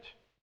encouragement.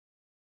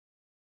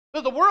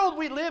 The world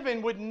we live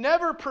in would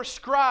never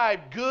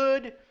prescribe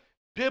good,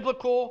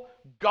 biblical,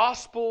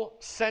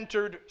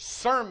 gospel-centered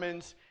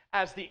sermons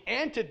as the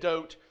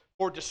antidote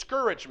for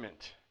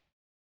discouragement.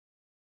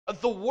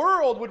 The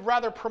world would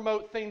rather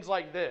promote things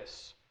like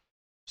this: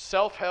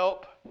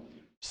 self-help,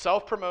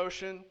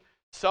 self-promotion,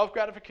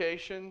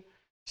 self-gratification,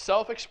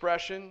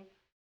 self-expression.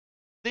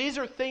 These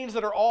are things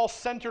that are all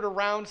centered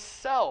around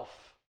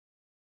self,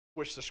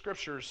 which the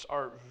scriptures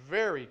are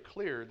very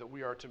clear that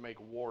we are to make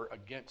war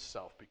against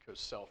self because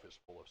self is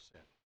full of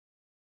sin.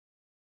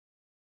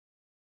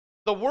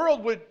 The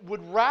world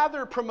would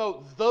rather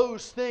promote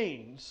those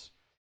things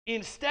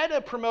instead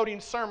of promoting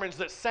sermons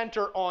that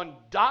center on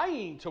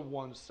dying to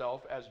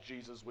oneself, as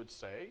Jesus would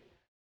say,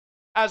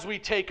 as we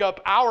take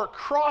up our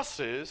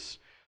crosses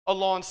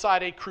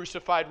alongside a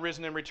crucified,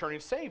 risen, and returning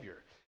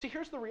Savior. See,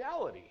 here's the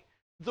reality.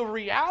 The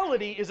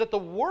reality is that the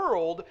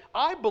world,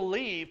 I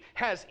believe,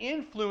 has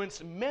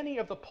influenced many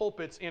of the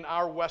pulpits in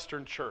our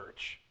Western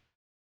church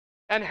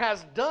and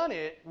has done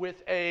it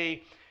with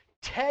a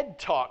TED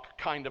Talk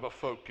kind of a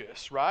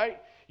focus,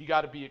 right? You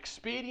got to be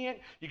expedient,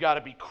 you got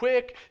to be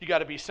quick, you got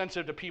to be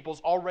sensitive to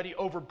people's already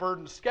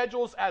overburdened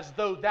schedules, as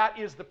though that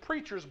is the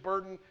preacher's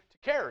burden to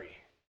carry.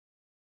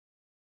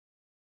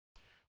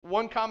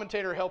 One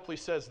commentator helpfully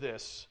says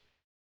this.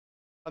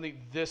 I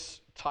think this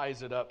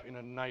ties it up in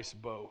a nice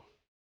bow.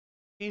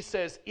 He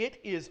says, "It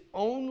is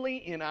only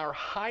in our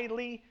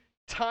highly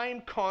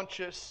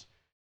time-conscious,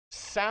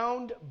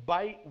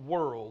 sound-bite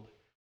world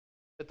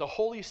that the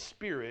Holy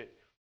Spirit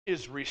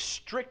is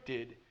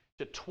restricted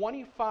to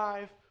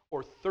 25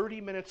 or 30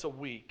 minutes a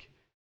week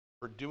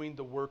for doing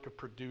the work of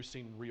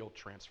producing real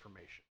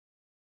transformation."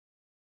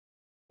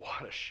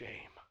 What a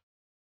shame,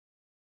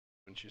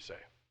 wouldn't you say?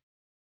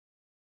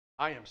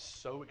 I am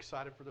so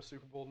excited for the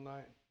Super Bowl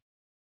tonight.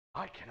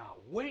 I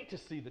cannot wait to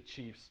see the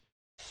Chiefs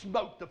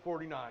smoke the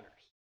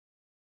 49ers.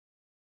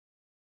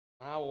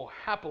 I will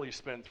happily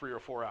spend 3 or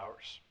 4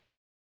 hours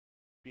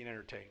being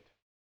entertained.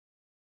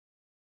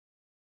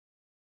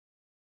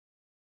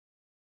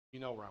 You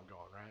know where I'm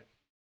going, right?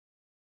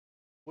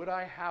 Would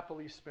I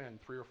happily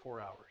spend 3 or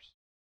 4 hours?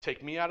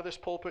 Take me out of this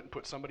pulpit and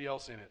put somebody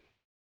else in it.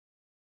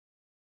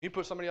 You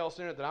put somebody else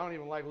in it that I don't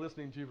even like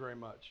listening to very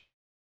much.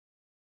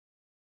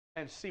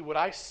 And see, would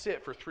I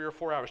sit for 3 or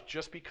 4 hours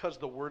just because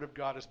the Word of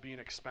God is being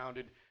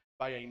expounded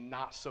by a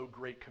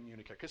not-so-great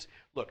communicator? Because,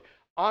 look,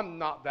 I'm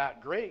not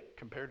that great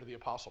compared to the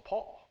Apostle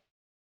Paul.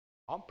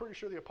 I'm pretty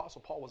sure the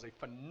Apostle Paul was a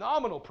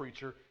phenomenal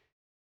preacher.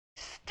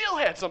 Still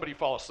had somebody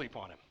fall asleep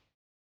on him.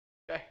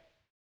 Okay?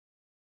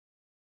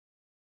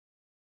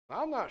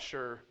 I'm not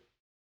sure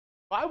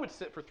if I would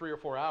sit for 3 or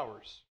 4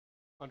 hours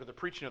under the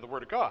preaching of the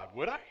Word of God.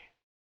 Would I?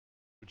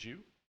 Would you?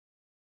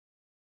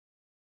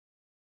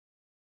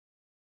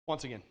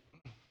 Once again,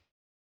 it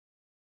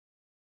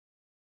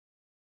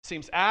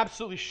seems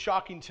absolutely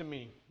shocking to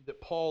me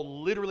that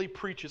Paul literally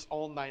preaches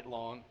all night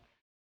long.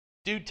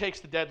 Dude takes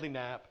the deadly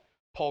nap.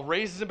 Paul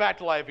raises him back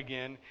to life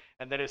again.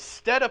 And then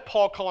instead of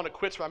Paul calling it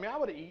quits, I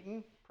would have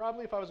eaten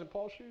probably if I was in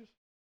Paul's shoes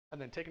and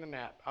then taken a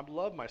nap. I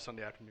love my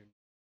Sunday afternoon.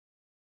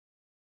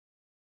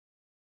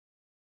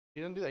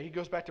 He doesn't do that. He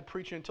goes back to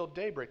preaching until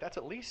daybreak. That's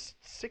at least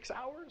 6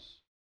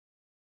 hours.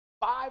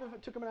 5 if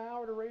it took him an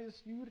hour to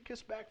raise you to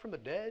kiss back from the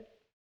dead.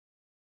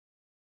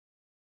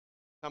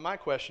 Now my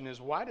question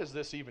is, why does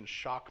this even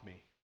shock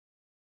me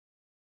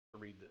to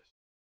read this?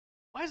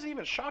 Why is it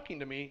even shocking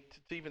to me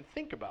to even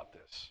think about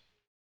this?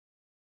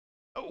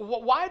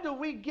 Why do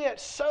we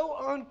get so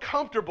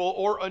uncomfortable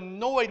or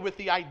annoyed with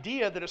the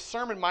idea that a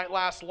sermon might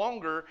last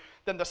longer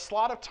than the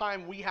slot of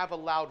time we have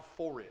allowed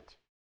for it?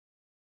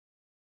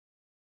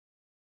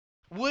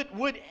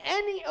 Would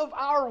any of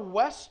our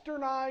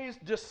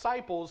westernized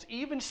disciples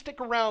even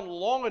stick around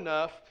long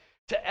enough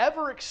to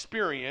ever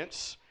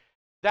experience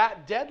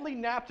that deadly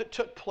nap that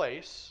took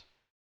place,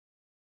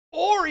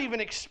 or even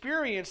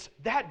experience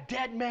that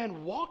dead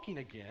man walking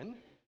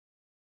again,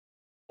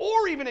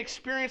 or even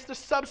experience the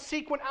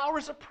subsequent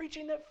hours of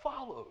preaching that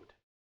followed?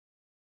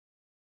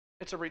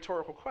 It's a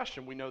rhetorical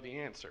question. We know the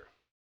answer,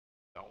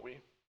 don't we?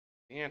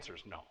 The answer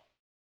is no.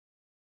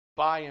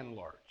 By and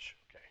large,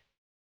 okay.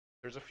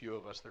 There's a few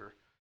of us that are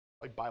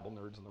like Bible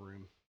nerds in the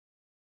room.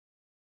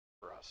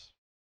 For us,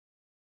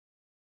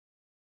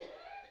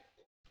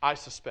 I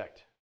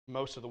suspect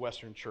most of the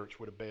Western church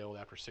would have bailed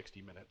after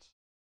 60 minutes.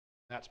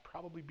 That's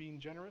probably being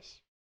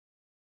generous.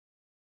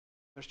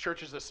 There's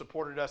churches that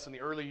supported us in the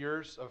early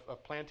years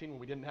of planting when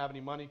we didn't have any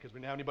money because we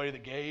didn't have anybody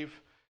that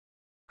gave.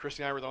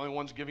 Christy and I were the only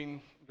ones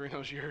giving during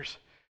those years.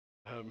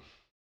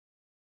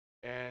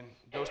 And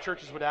those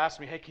churches would ask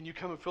me, hey, can you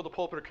come and fill the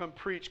pulpit or come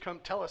preach? Come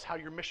tell us how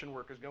your mission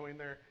work is going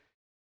there.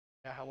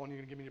 Yeah, how long are you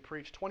going to give me to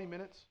preach? 20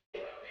 minutes?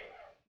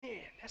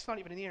 Man, that's not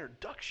even an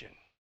introduction.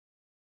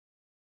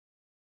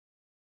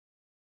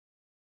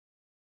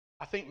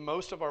 I think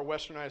most of our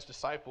westernized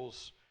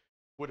disciples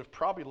would have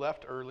probably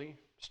left early,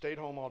 stayed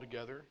home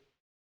altogether,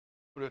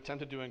 would have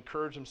attempted to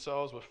encourage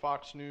themselves with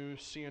Fox News,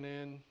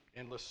 CNN,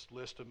 endless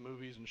list of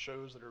movies and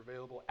shows that are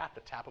available at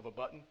the tap of a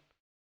button.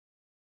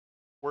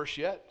 Worse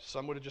yet,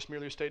 some would have just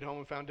merely stayed home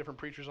and found different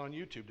preachers on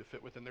YouTube to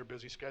fit within their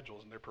busy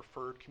schedules and their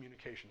preferred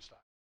communication style.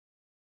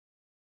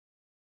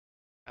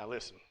 Now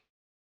listen,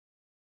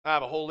 I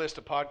have a whole list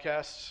of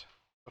podcasts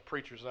of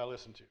preachers that I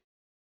listen to.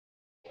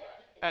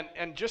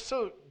 And just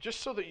so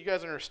that you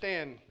guys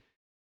understand,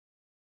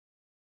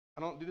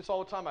 I don't do this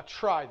all the time. I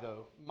try,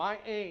 though. My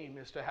aim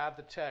is to have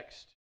the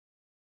text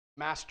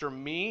master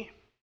me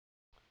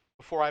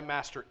before I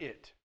master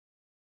it.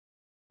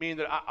 Meaning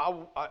that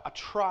I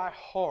try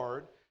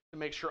hard to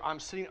make sure I'm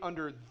sitting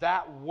under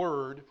that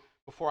word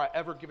before I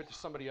ever give it to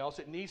somebody else.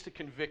 It needs to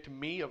convict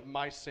me of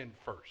my sin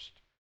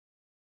first.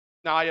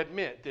 Now, I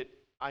admit that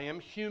I am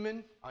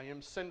human, I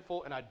am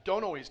sinful, and I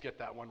don't always get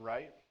that one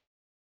right.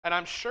 And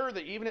I'm sure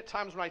that even at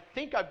times when I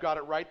think I've got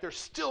it right, there's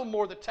still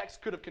more the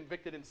text could have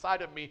convicted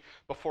inside of me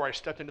before I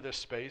stepped into this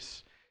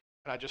space.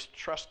 And I just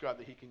trust God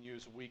that he can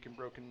use weak and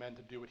broken men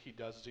to do what he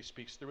does as he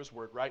speaks through his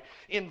word, right?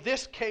 In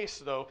this case,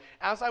 though,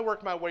 as I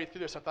worked my way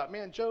through this, I thought,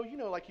 man, Joe,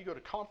 like you go to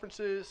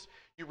conferences,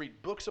 you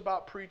read books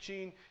about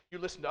preaching, you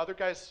listen to other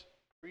guys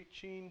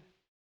preaching.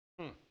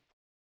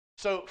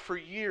 So for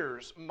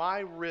years, my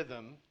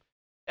rhythm,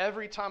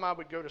 every time I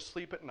would go to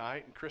sleep at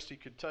night, and Christy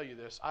could tell you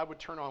this, I would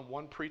turn on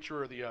one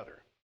preacher or the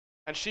other.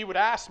 And she would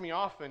ask me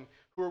often,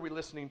 who are we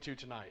listening to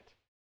tonight?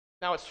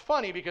 Now, it's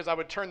funny because I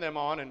would turn them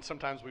on, and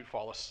sometimes we'd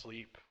fall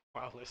asleep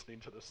while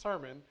listening to the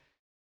sermon.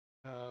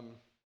 That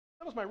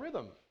was my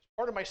rhythm.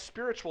 Part of my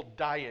spiritual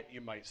diet, you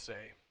might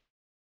say.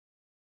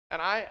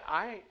 And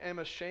I am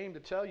ashamed to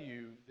tell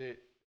you that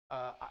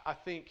I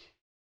think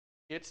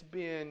it's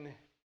been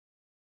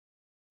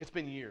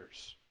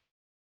years.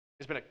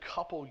 It's been a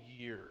couple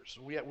years.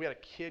 We had a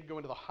kid go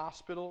into the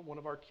hospital, one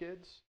of our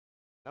kids.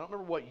 I don't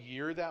remember what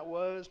year that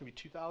was, maybe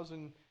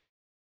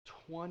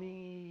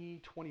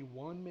 2020,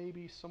 21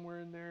 maybe, somewhere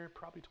in there,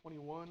 probably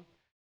 21.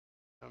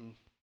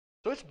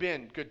 So it's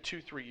been good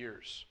 2-3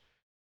 years.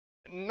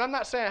 And I'm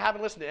not saying I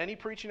haven't listened to any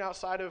preaching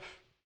outside of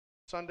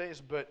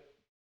Sundays, but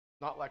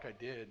not like I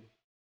did.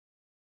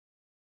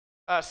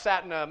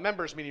 Sat in a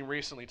members meeting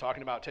recently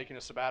talking about taking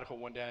a sabbatical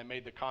one day, and I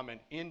made the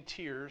comment in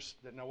tears,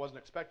 that I wasn't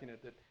expecting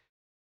it, that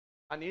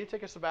I need to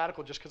take a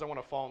sabbatical just because I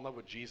want to fall in love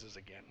with Jesus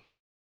again.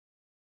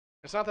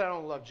 It's not that I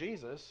don't love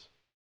Jesus,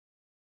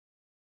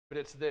 but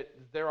it's that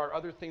there are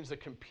other things that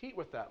compete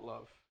with that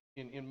love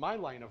in my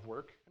line of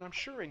work, and I'm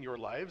sure in your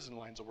lives and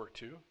lines of work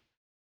too.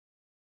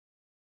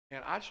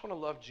 And I just want to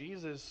love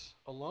Jesus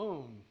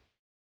alone,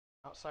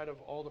 outside of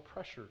all the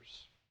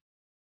pressures.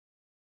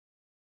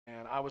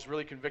 And I was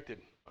really convicted,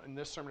 in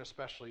this sermon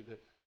especially,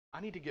 that I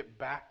need to get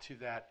back to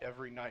that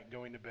every night,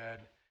 going to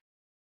bed,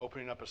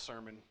 opening up a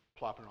sermon,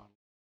 plopping it on.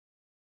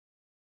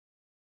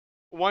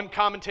 One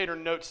commentator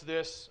notes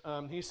this.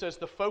 He says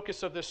the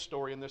focus of this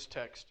story in this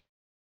text,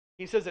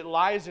 he says it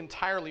lies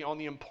entirely on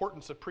the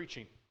importance of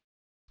preaching.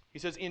 He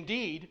says,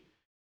 indeed,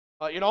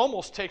 it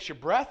almost takes your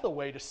breath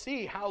away to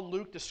see how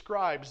Luke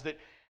describes that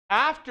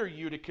after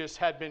Eutychus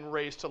had been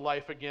raised to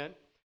life again,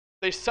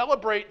 they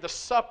celebrate the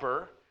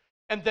supper,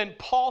 and then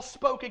Paul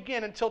spoke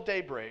again until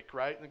daybreak,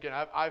 right? And again,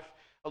 I've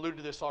alluded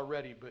to this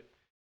already, but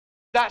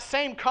that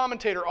same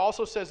commentator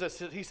also says this.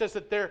 He says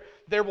that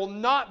there will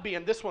not be,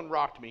 and this one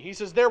rocked me, he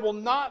says there will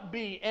not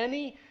be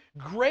any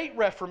great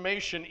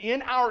reformation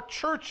in our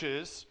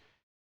churches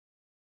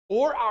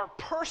or our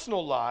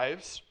personal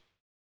lives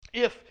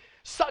if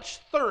such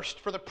thirst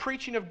for the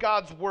preaching of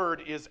God's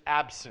word is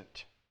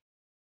absent.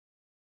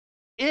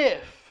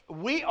 If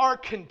we are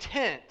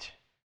content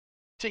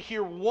to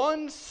hear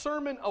one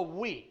sermon a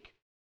week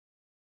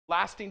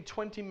lasting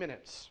 20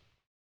 minutes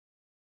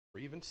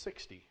or even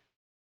 60,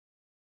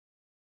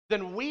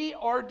 then we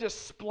are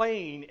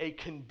displaying a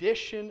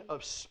condition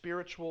of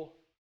spiritual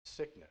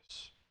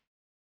sickness.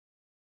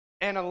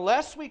 And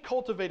unless we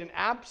cultivate an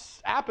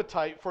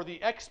appetite for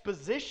the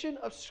exposition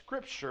of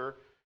Scripture,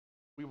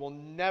 we will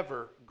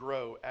never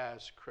grow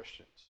as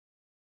Christians.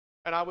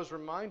 And I was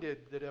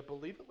reminded that I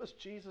believe it was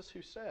Jesus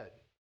who said,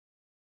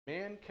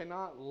 man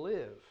cannot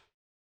live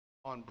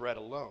on bread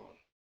alone.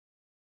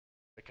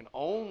 It can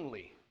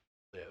only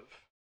live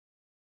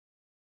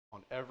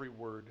on every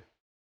word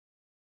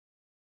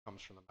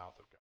comes from the mouth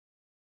of God.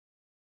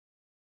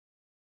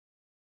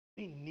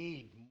 We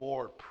need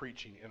more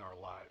preaching in our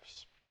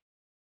lives.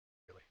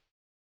 Really.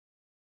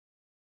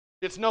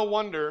 It's no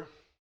wonder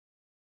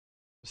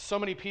so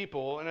many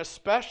people, and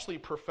especially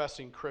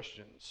professing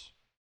Christians,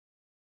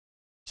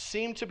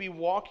 seem to be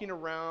walking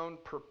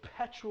around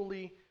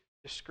perpetually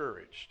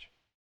discouraged,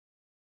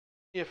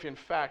 if in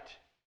fact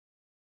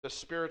the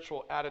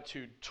spiritual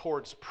attitude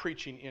towards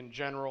preaching in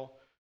general,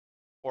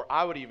 or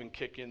I would even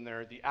kick in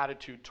there the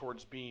attitude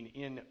towards being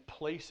in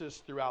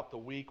places throughout the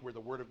week where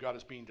the Word of God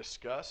is being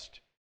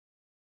discussed,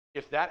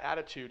 if that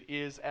attitude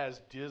is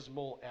as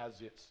dismal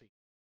as it seems.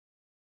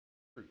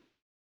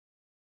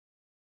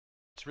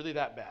 It's really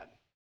that bad.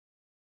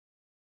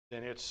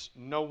 Then it's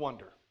no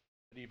wonder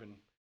that even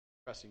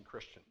professing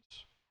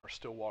Christians are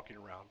still walking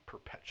around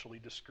perpetually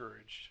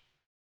discouraged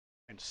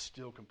and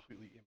still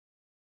completely empty.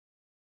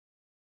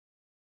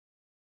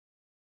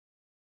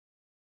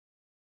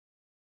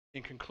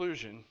 In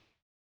conclusion,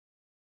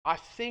 I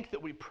think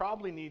that we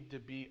probably need to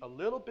be a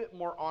little bit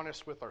more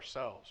honest with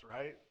ourselves,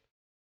 right?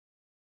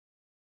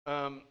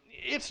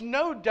 It's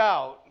no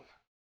doubt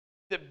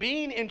that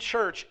being in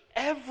church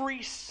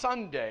every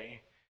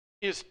Sunday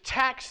is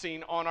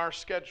taxing on our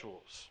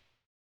schedules,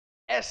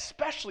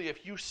 especially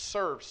if you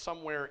serve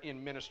somewhere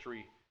in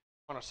ministry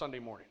on a Sunday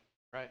morning,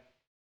 right?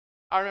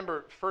 I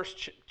remember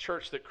first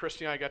church that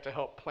Christy and I got to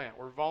help plant.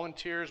 We're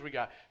volunteers. We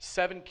got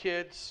 7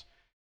 kids.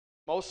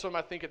 Most of them,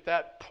 I think, at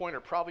that point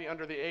are probably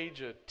under the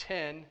age of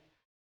 10.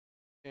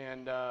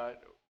 And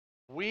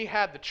we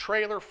had the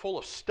trailer full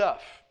of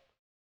stuff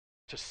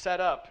to set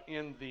up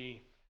in the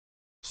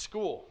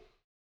school.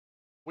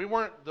 We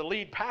weren't the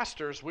lead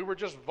pastors. We were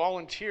just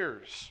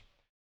volunteers.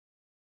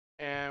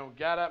 And we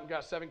got up and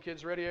got 7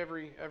 kids ready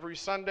every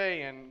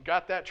Sunday and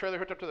got that trailer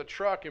hooked up to the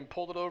truck and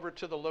pulled it over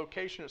to the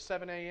location at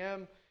 7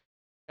 a.m.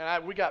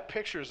 And we got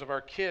pictures of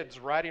our kids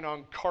riding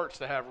on carts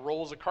that have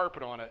rolls of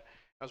carpet on it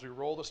as we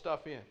roll the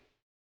stuff in.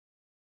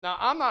 Now,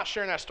 I'm not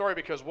sharing that story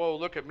because, whoa,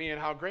 look at me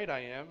and how great I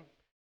am.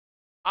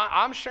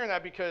 I'm sharing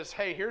that because,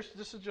 hey,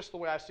 this is just the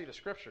way I see the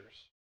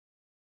Scriptures.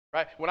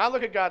 Right? When I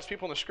look at God's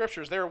people in the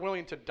Scriptures, they're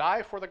willing to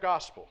die for the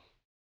gospel.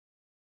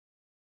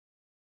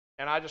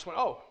 And I just went,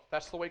 oh,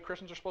 that's the way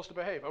Christians are supposed to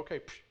behave. Okay.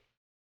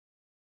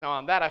 Now,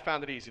 on that, I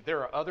found it easy.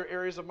 There are other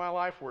areas of my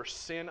life where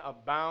sin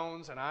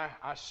abounds and I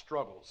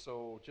struggle.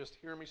 So just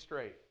hear me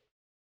straight.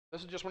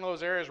 This is just one of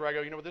those areas where I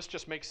go, this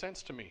just makes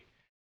sense to me.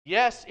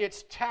 Yes,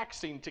 it's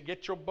taxing to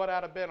get your butt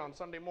out of bed on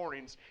Sunday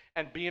mornings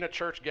and be in a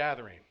church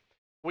gathering.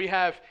 We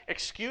have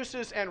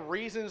excuses and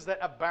reasons that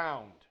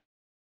abound.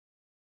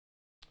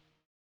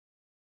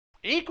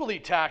 Equally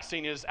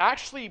taxing is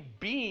actually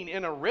being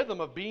in a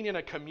rhythm of being in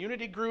a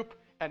community group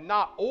and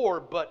not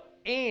or, but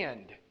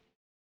and.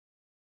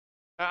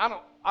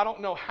 Now, I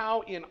don't know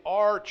how in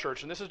our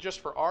church, and this is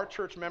just for our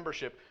church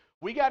membership,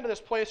 we got to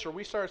this place where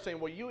we started saying,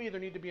 well, you either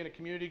need to be in a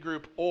community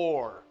group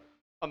or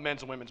a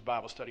men's and women's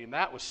Bible study. And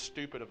that was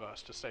stupid of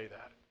us to say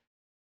that.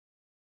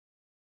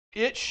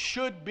 It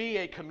should be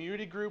a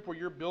community group where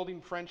you're building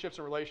friendships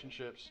and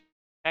relationships.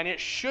 And it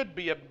should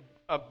be a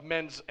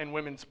men's and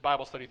women's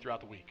Bible study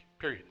throughout the week,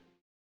 period.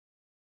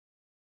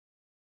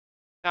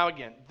 Now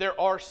again, there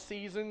are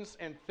seasons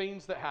and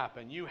things that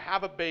happen. You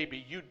have a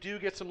baby. You do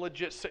get some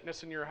legit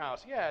sickness in your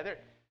house. Yeah,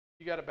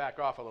 you got to back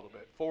off a little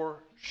bit,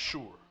 for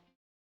sure.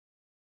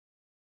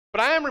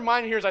 But I am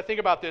reminded here as I think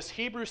about this,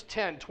 Hebrews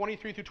 10,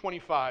 23 through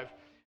 25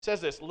 says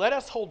this, let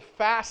us hold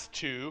fast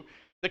to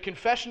the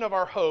confession of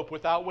our hope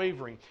without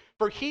wavering.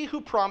 For he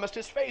who promised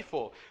is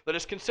faithful. Let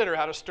us consider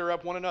how to stir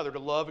up one another to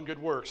love and good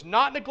works,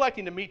 not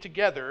neglecting to meet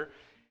together,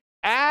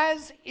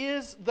 as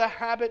is the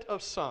habit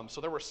of some. So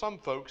there were some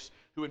folks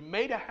who had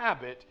made a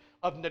habit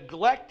of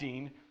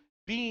neglecting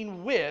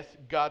being with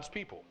God's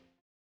people.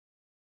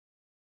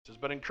 It says,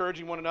 but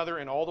encouraging one another,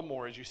 and all the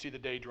more as you see the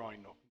day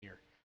drawing near.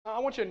 Now, I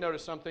want you to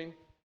notice something.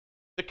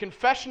 The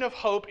confession of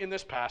hope in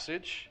this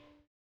passage,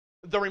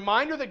 the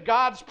reminder that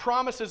God's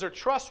promises are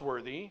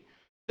trustworthy,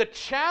 the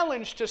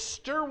challenge to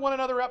stir one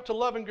another up to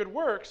love and good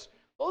works,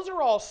 those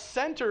are all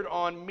centered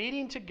on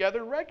meeting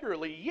together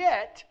regularly.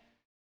 Yet,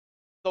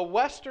 the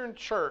Western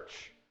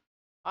church,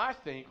 I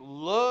think,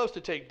 loves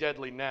to take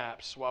deadly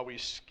naps while we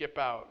skip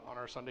out on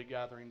our Sunday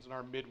gatherings and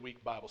our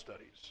midweek Bible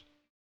studies.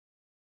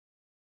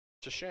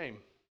 It's a shame.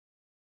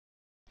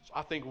 So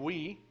I think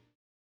we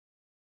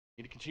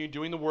need to continue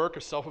doing the work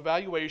of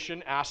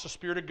self-evaluation, ask the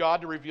Spirit of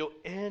God to reveal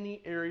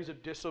any areas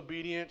of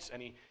disobedience,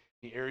 any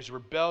areas of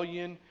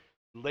rebellion,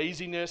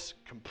 laziness,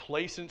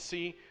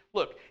 complacency.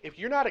 Look, if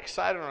you're not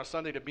excited on a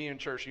Sunday to be in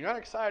church, you're not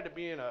excited to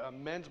be in a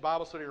men's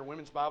Bible study or a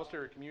women's Bible study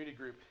or a community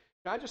group,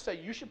 can I just say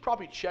you should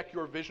probably check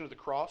your vision of the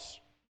cross?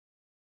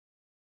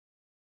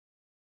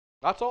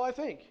 That's all I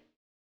think.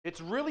 It's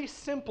really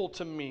simple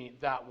to me,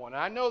 that one.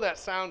 I know that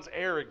sounds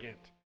arrogant,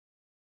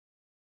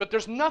 but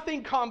there's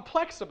nothing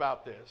complex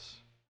about this.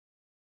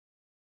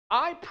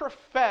 I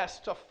profess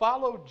to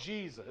follow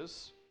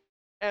Jesus,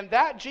 and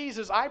that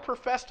Jesus I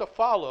profess to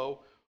follow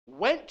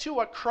went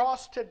to a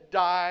cross to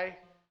die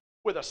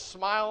with a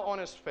smile on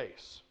his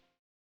face.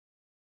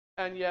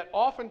 And yet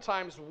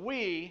oftentimes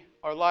we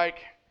are like,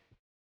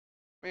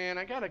 man,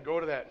 I got to go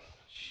to that.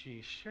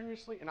 Gee,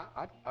 seriously? And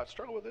I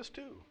struggle with this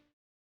too.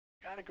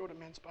 Got to go to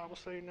men's Bible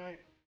study tonight.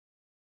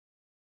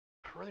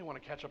 I really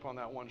want to catch up on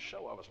that one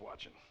show I was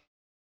watching.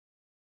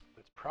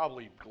 It's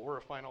probably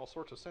glorifying all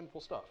sorts of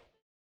sinful stuff.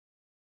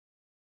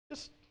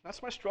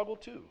 That's my struggle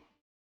too.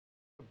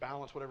 To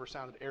balance whatever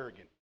sounded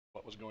arrogant,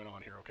 what was going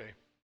on here, okay?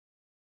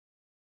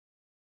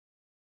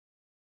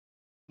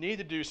 Need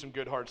to do some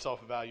good hard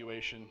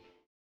self-evaluation.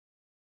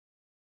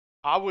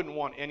 I wouldn't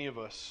want any of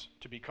us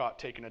to be caught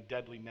taking a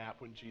deadly nap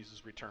when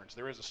Jesus returns.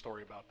 There is a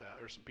story about that.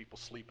 There's some people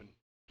sleeping,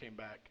 came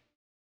back.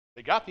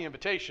 They got the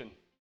invitation.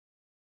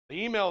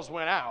 The emails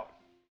went out.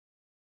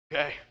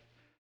 Okay.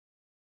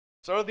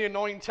 So did the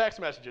annoying text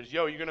messages.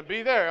 Yo, you're going to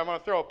be there. I'm going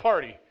to throw a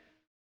party.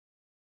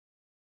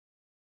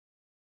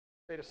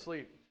 stayed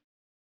asleep.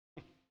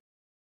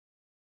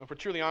 If we're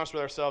truly honest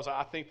with ourselves,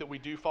 I think that we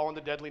do fall into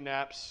deadly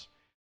naps,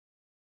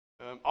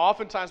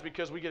 oftentimes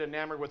because we get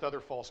enamored with other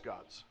false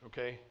gods,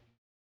 okay?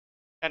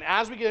 And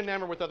as we get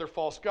enamored with other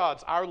false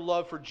gods, our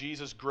love for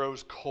Jesus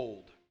grows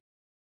cold.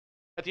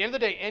 At the end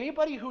of the day,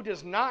 anybody who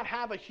does not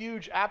have a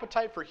huge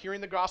appetite for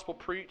hearing the gospel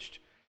preached,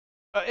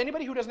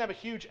 anybody who doesn't have a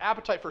huge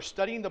appetite for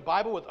studying the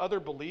Bible with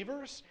other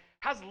believers,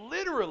 has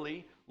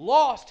literally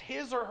lost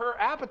his or her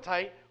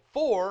appetite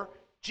for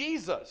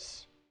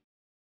Jesus.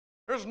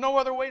 There's no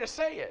other way to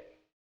say it.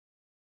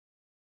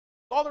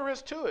 That's all there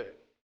is to it.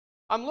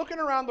 I'm looking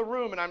around the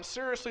room and I'm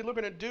seriously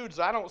looking at dudes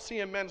I don't see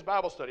in men's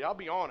Bible study. I'll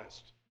be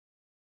honest.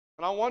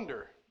 And I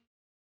wonder,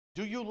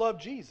 do you love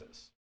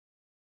Jesus?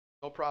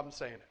 No problem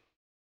saying it.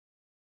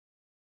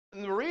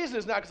 And the reason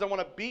is not because I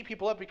want to beat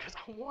people up, because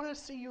I want to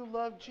see you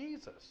love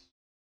Jesus.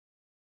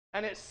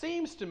 And it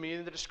seems to me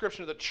in the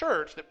description of the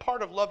church that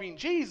part of loving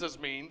Jesus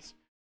means,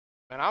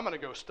 man, I'm going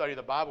to go study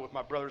the Bible with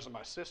my brothers and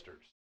my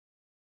sisters.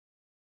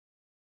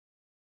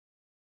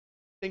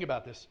 Think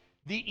about this.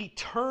 The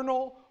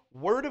eternal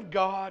Word of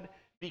God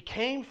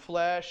became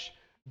flesh,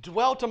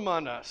 dwelt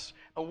among us.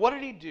 And what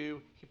did he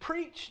do? He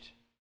preached.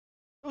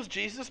 It was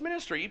Jesus'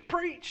 ministry. He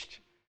preached.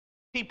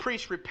 He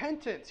preached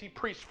repentance. He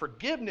preached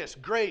forgiveness,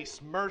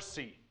 grace,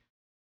 mercy.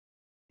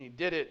 He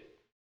did it.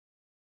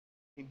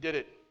 He did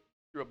it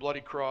through a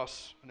bloody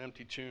cross, an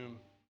empty tomb,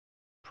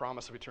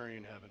 promise of eternity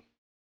in heaven.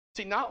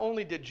 See, not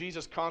only did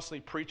Jesus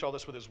constantly preach all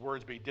this with his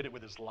words, but he did it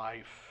with his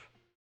life.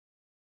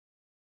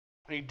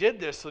 And he did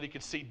this so that he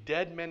could see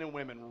dead men and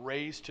women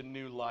raised to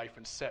new life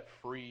and set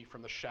free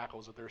from the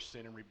shackles of their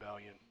sin and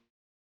rebellion.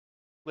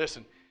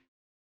 Listen,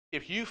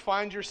 if you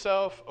find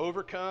yourself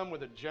overcome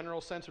with a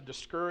general sense of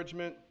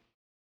discouragement,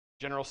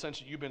 general sense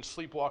that you've been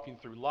sleepwalking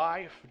through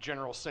life,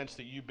 general sense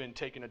that you've been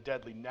taking a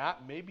deadly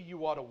nap, maybe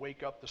you ought to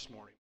wake up this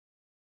morning.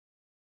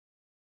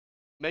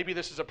 Maybe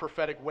this is a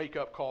prophetic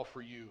wake-up call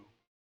for you.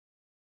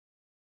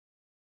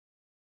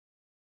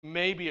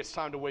 Maybe it's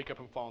time to wake up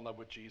and fall in love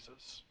with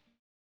Jesus.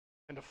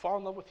 And to fall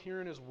in love with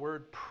hearing his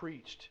word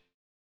preached,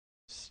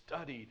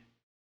 studied,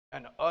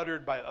 and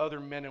uttered by other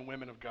men and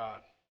women of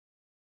God.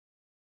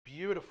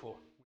 Beautiful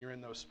when you're in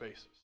those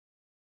spaces.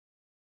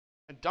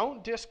 And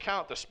don't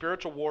discount the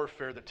spiritual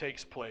warfare that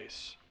takes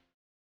place.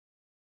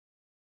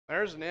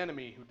 There's an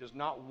enemy who does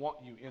not want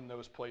you in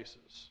those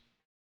places.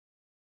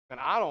 And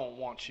I don't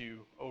want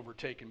you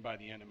overtaken by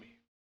the enemy.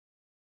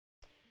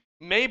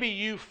 Maybe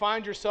you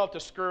find yourself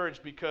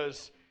discouraged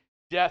because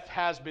death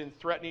has been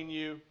threatening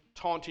you,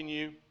 taunting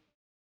you.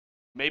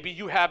 Maybe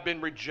you have been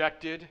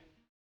rejected,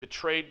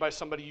 betrayed by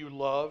somebody you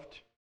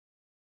loved.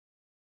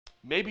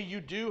 Maybe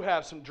you do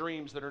have some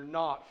dreams that are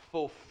not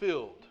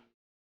fulfilled.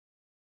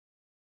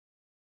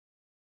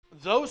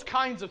 Those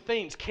kinds of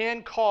things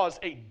can cause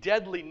a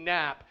deadly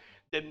nap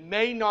that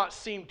may not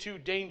seem too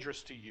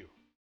dangerous to you.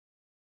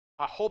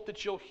 I hope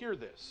that you'll hear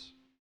this.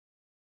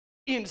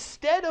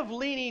 Instead of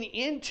leaning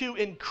into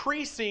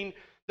increasing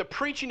the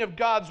preaching of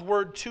God's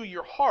word to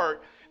your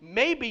heart,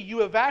 maybe you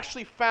have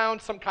actually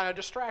found some kind of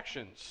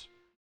distractions.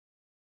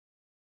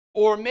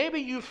 Or maybe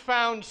you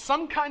found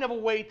some kind of a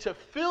way to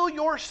fill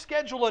your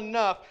schedule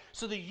enough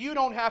so that you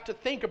don't have to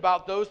think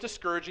about those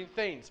discouraging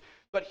things.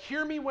 But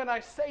hear me when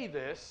I say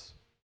this.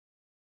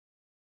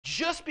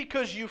 Just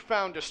because you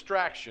found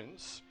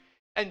distractions,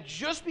 and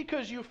just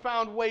because you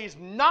found ways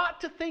not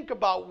to think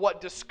about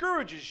what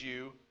discourages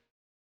you,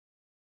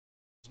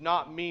 does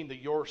not mean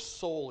that your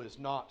soul is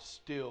not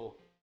still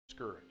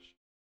discouraged.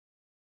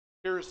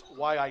 Here's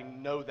why I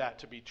know that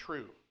to be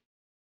true.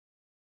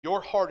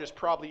 Your heart is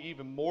probably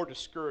even more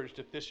discouraged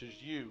if this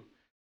is you,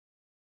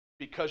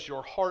 because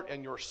your heart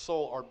and your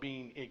soul are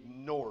being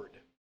ignored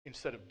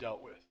instead of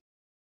dealt with.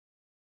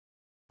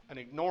 And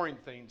ignoring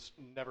things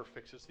never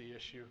fixes the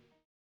issue.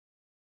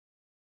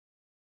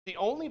 The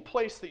only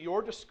place that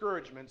your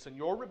discouragements and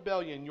your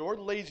rebellion, your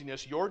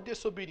laziness, your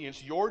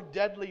disobedience, your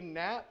deadly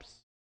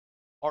naps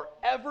are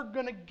ever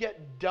going to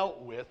get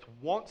dealt with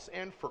once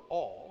and for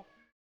all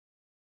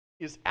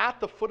is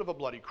at the foot of a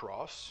bloody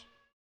cross.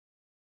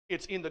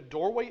 It's in the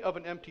doorway of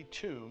an empty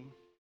tomb,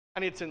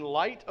 and it's in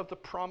light of the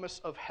promise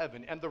of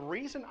heaven. And the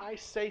reason I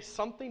say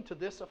something to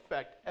this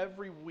effect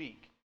every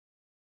week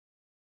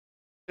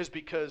is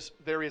because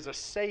there is a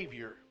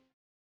Savior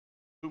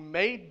who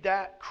made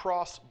that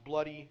cross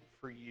bloody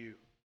for you.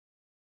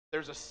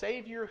 There's a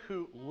Savior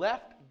who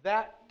left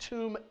that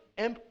tomb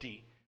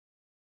empty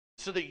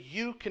so that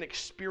you can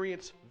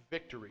experience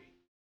victory.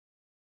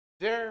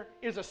 There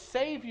is a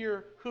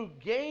Savior who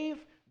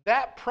gave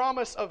that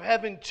promise of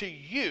heaven to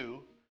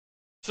you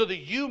so that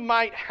you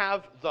might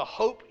have the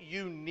hope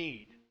you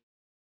need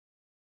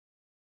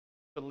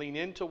to lean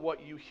into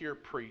what you hear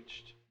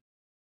preached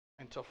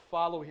and to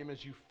follow him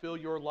as you fill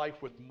your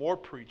life with more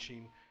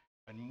preaching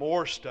and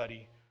more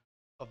study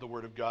of the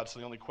Word of God. So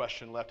the only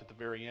question left at the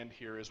very end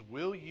here is,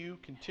 will you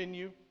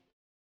continue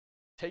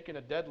taking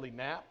a deadly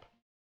nap,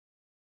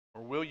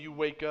 or will you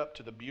wake up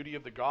to the beauty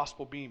of the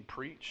gospel being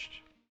preached?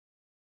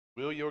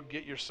 Will you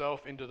get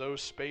yourself into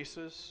those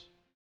spaces?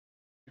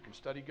 You can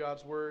study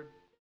God's Word,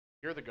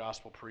 hear the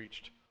gospel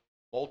preached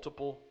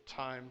multiple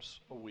times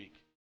a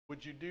week.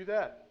 Would you do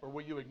that? Or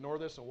will you ignore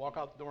this and walk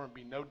out the door and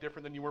be no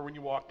different than you were when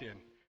you walked in?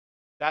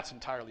 That's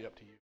entirely up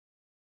to you.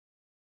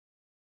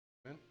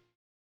 Amen?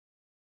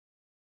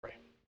 Pray.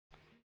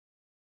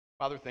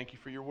 Father, thank you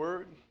for your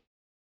word.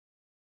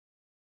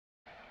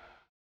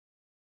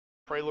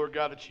 Pray, Lord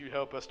God, that you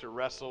help us to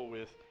wrestle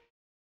with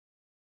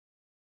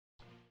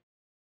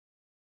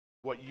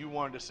what you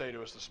wanted to say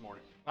to us this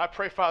morning. I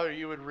pray, Father,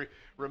 you would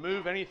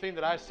remove anything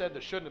that I said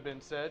that shouldn't have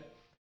been said,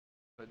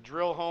 but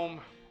drill home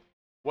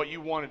what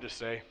you wanted to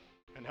say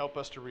and help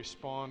us to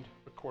respond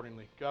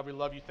accordingly. God, we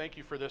love you. Thank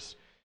you for this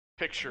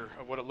picture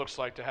of what it looks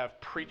like to have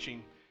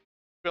preaching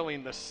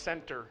filling the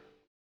center,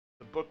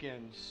 the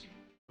bookends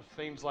of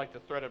things like the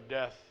threat of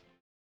death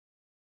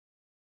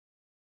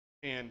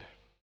and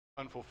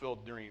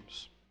unfulfilled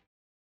dreams.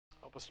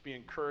 Help us to be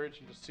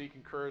encouraged and to seek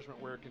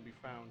encouragement where it can be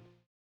found.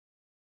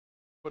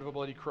 Foot of a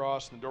bloody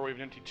cross and the doorway of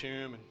an empty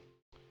tomb and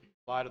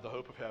light of the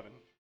hope of heaven.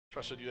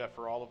 Trust to do that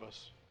for all of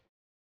us.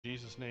 In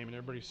Jesus' name. And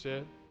everybody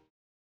said,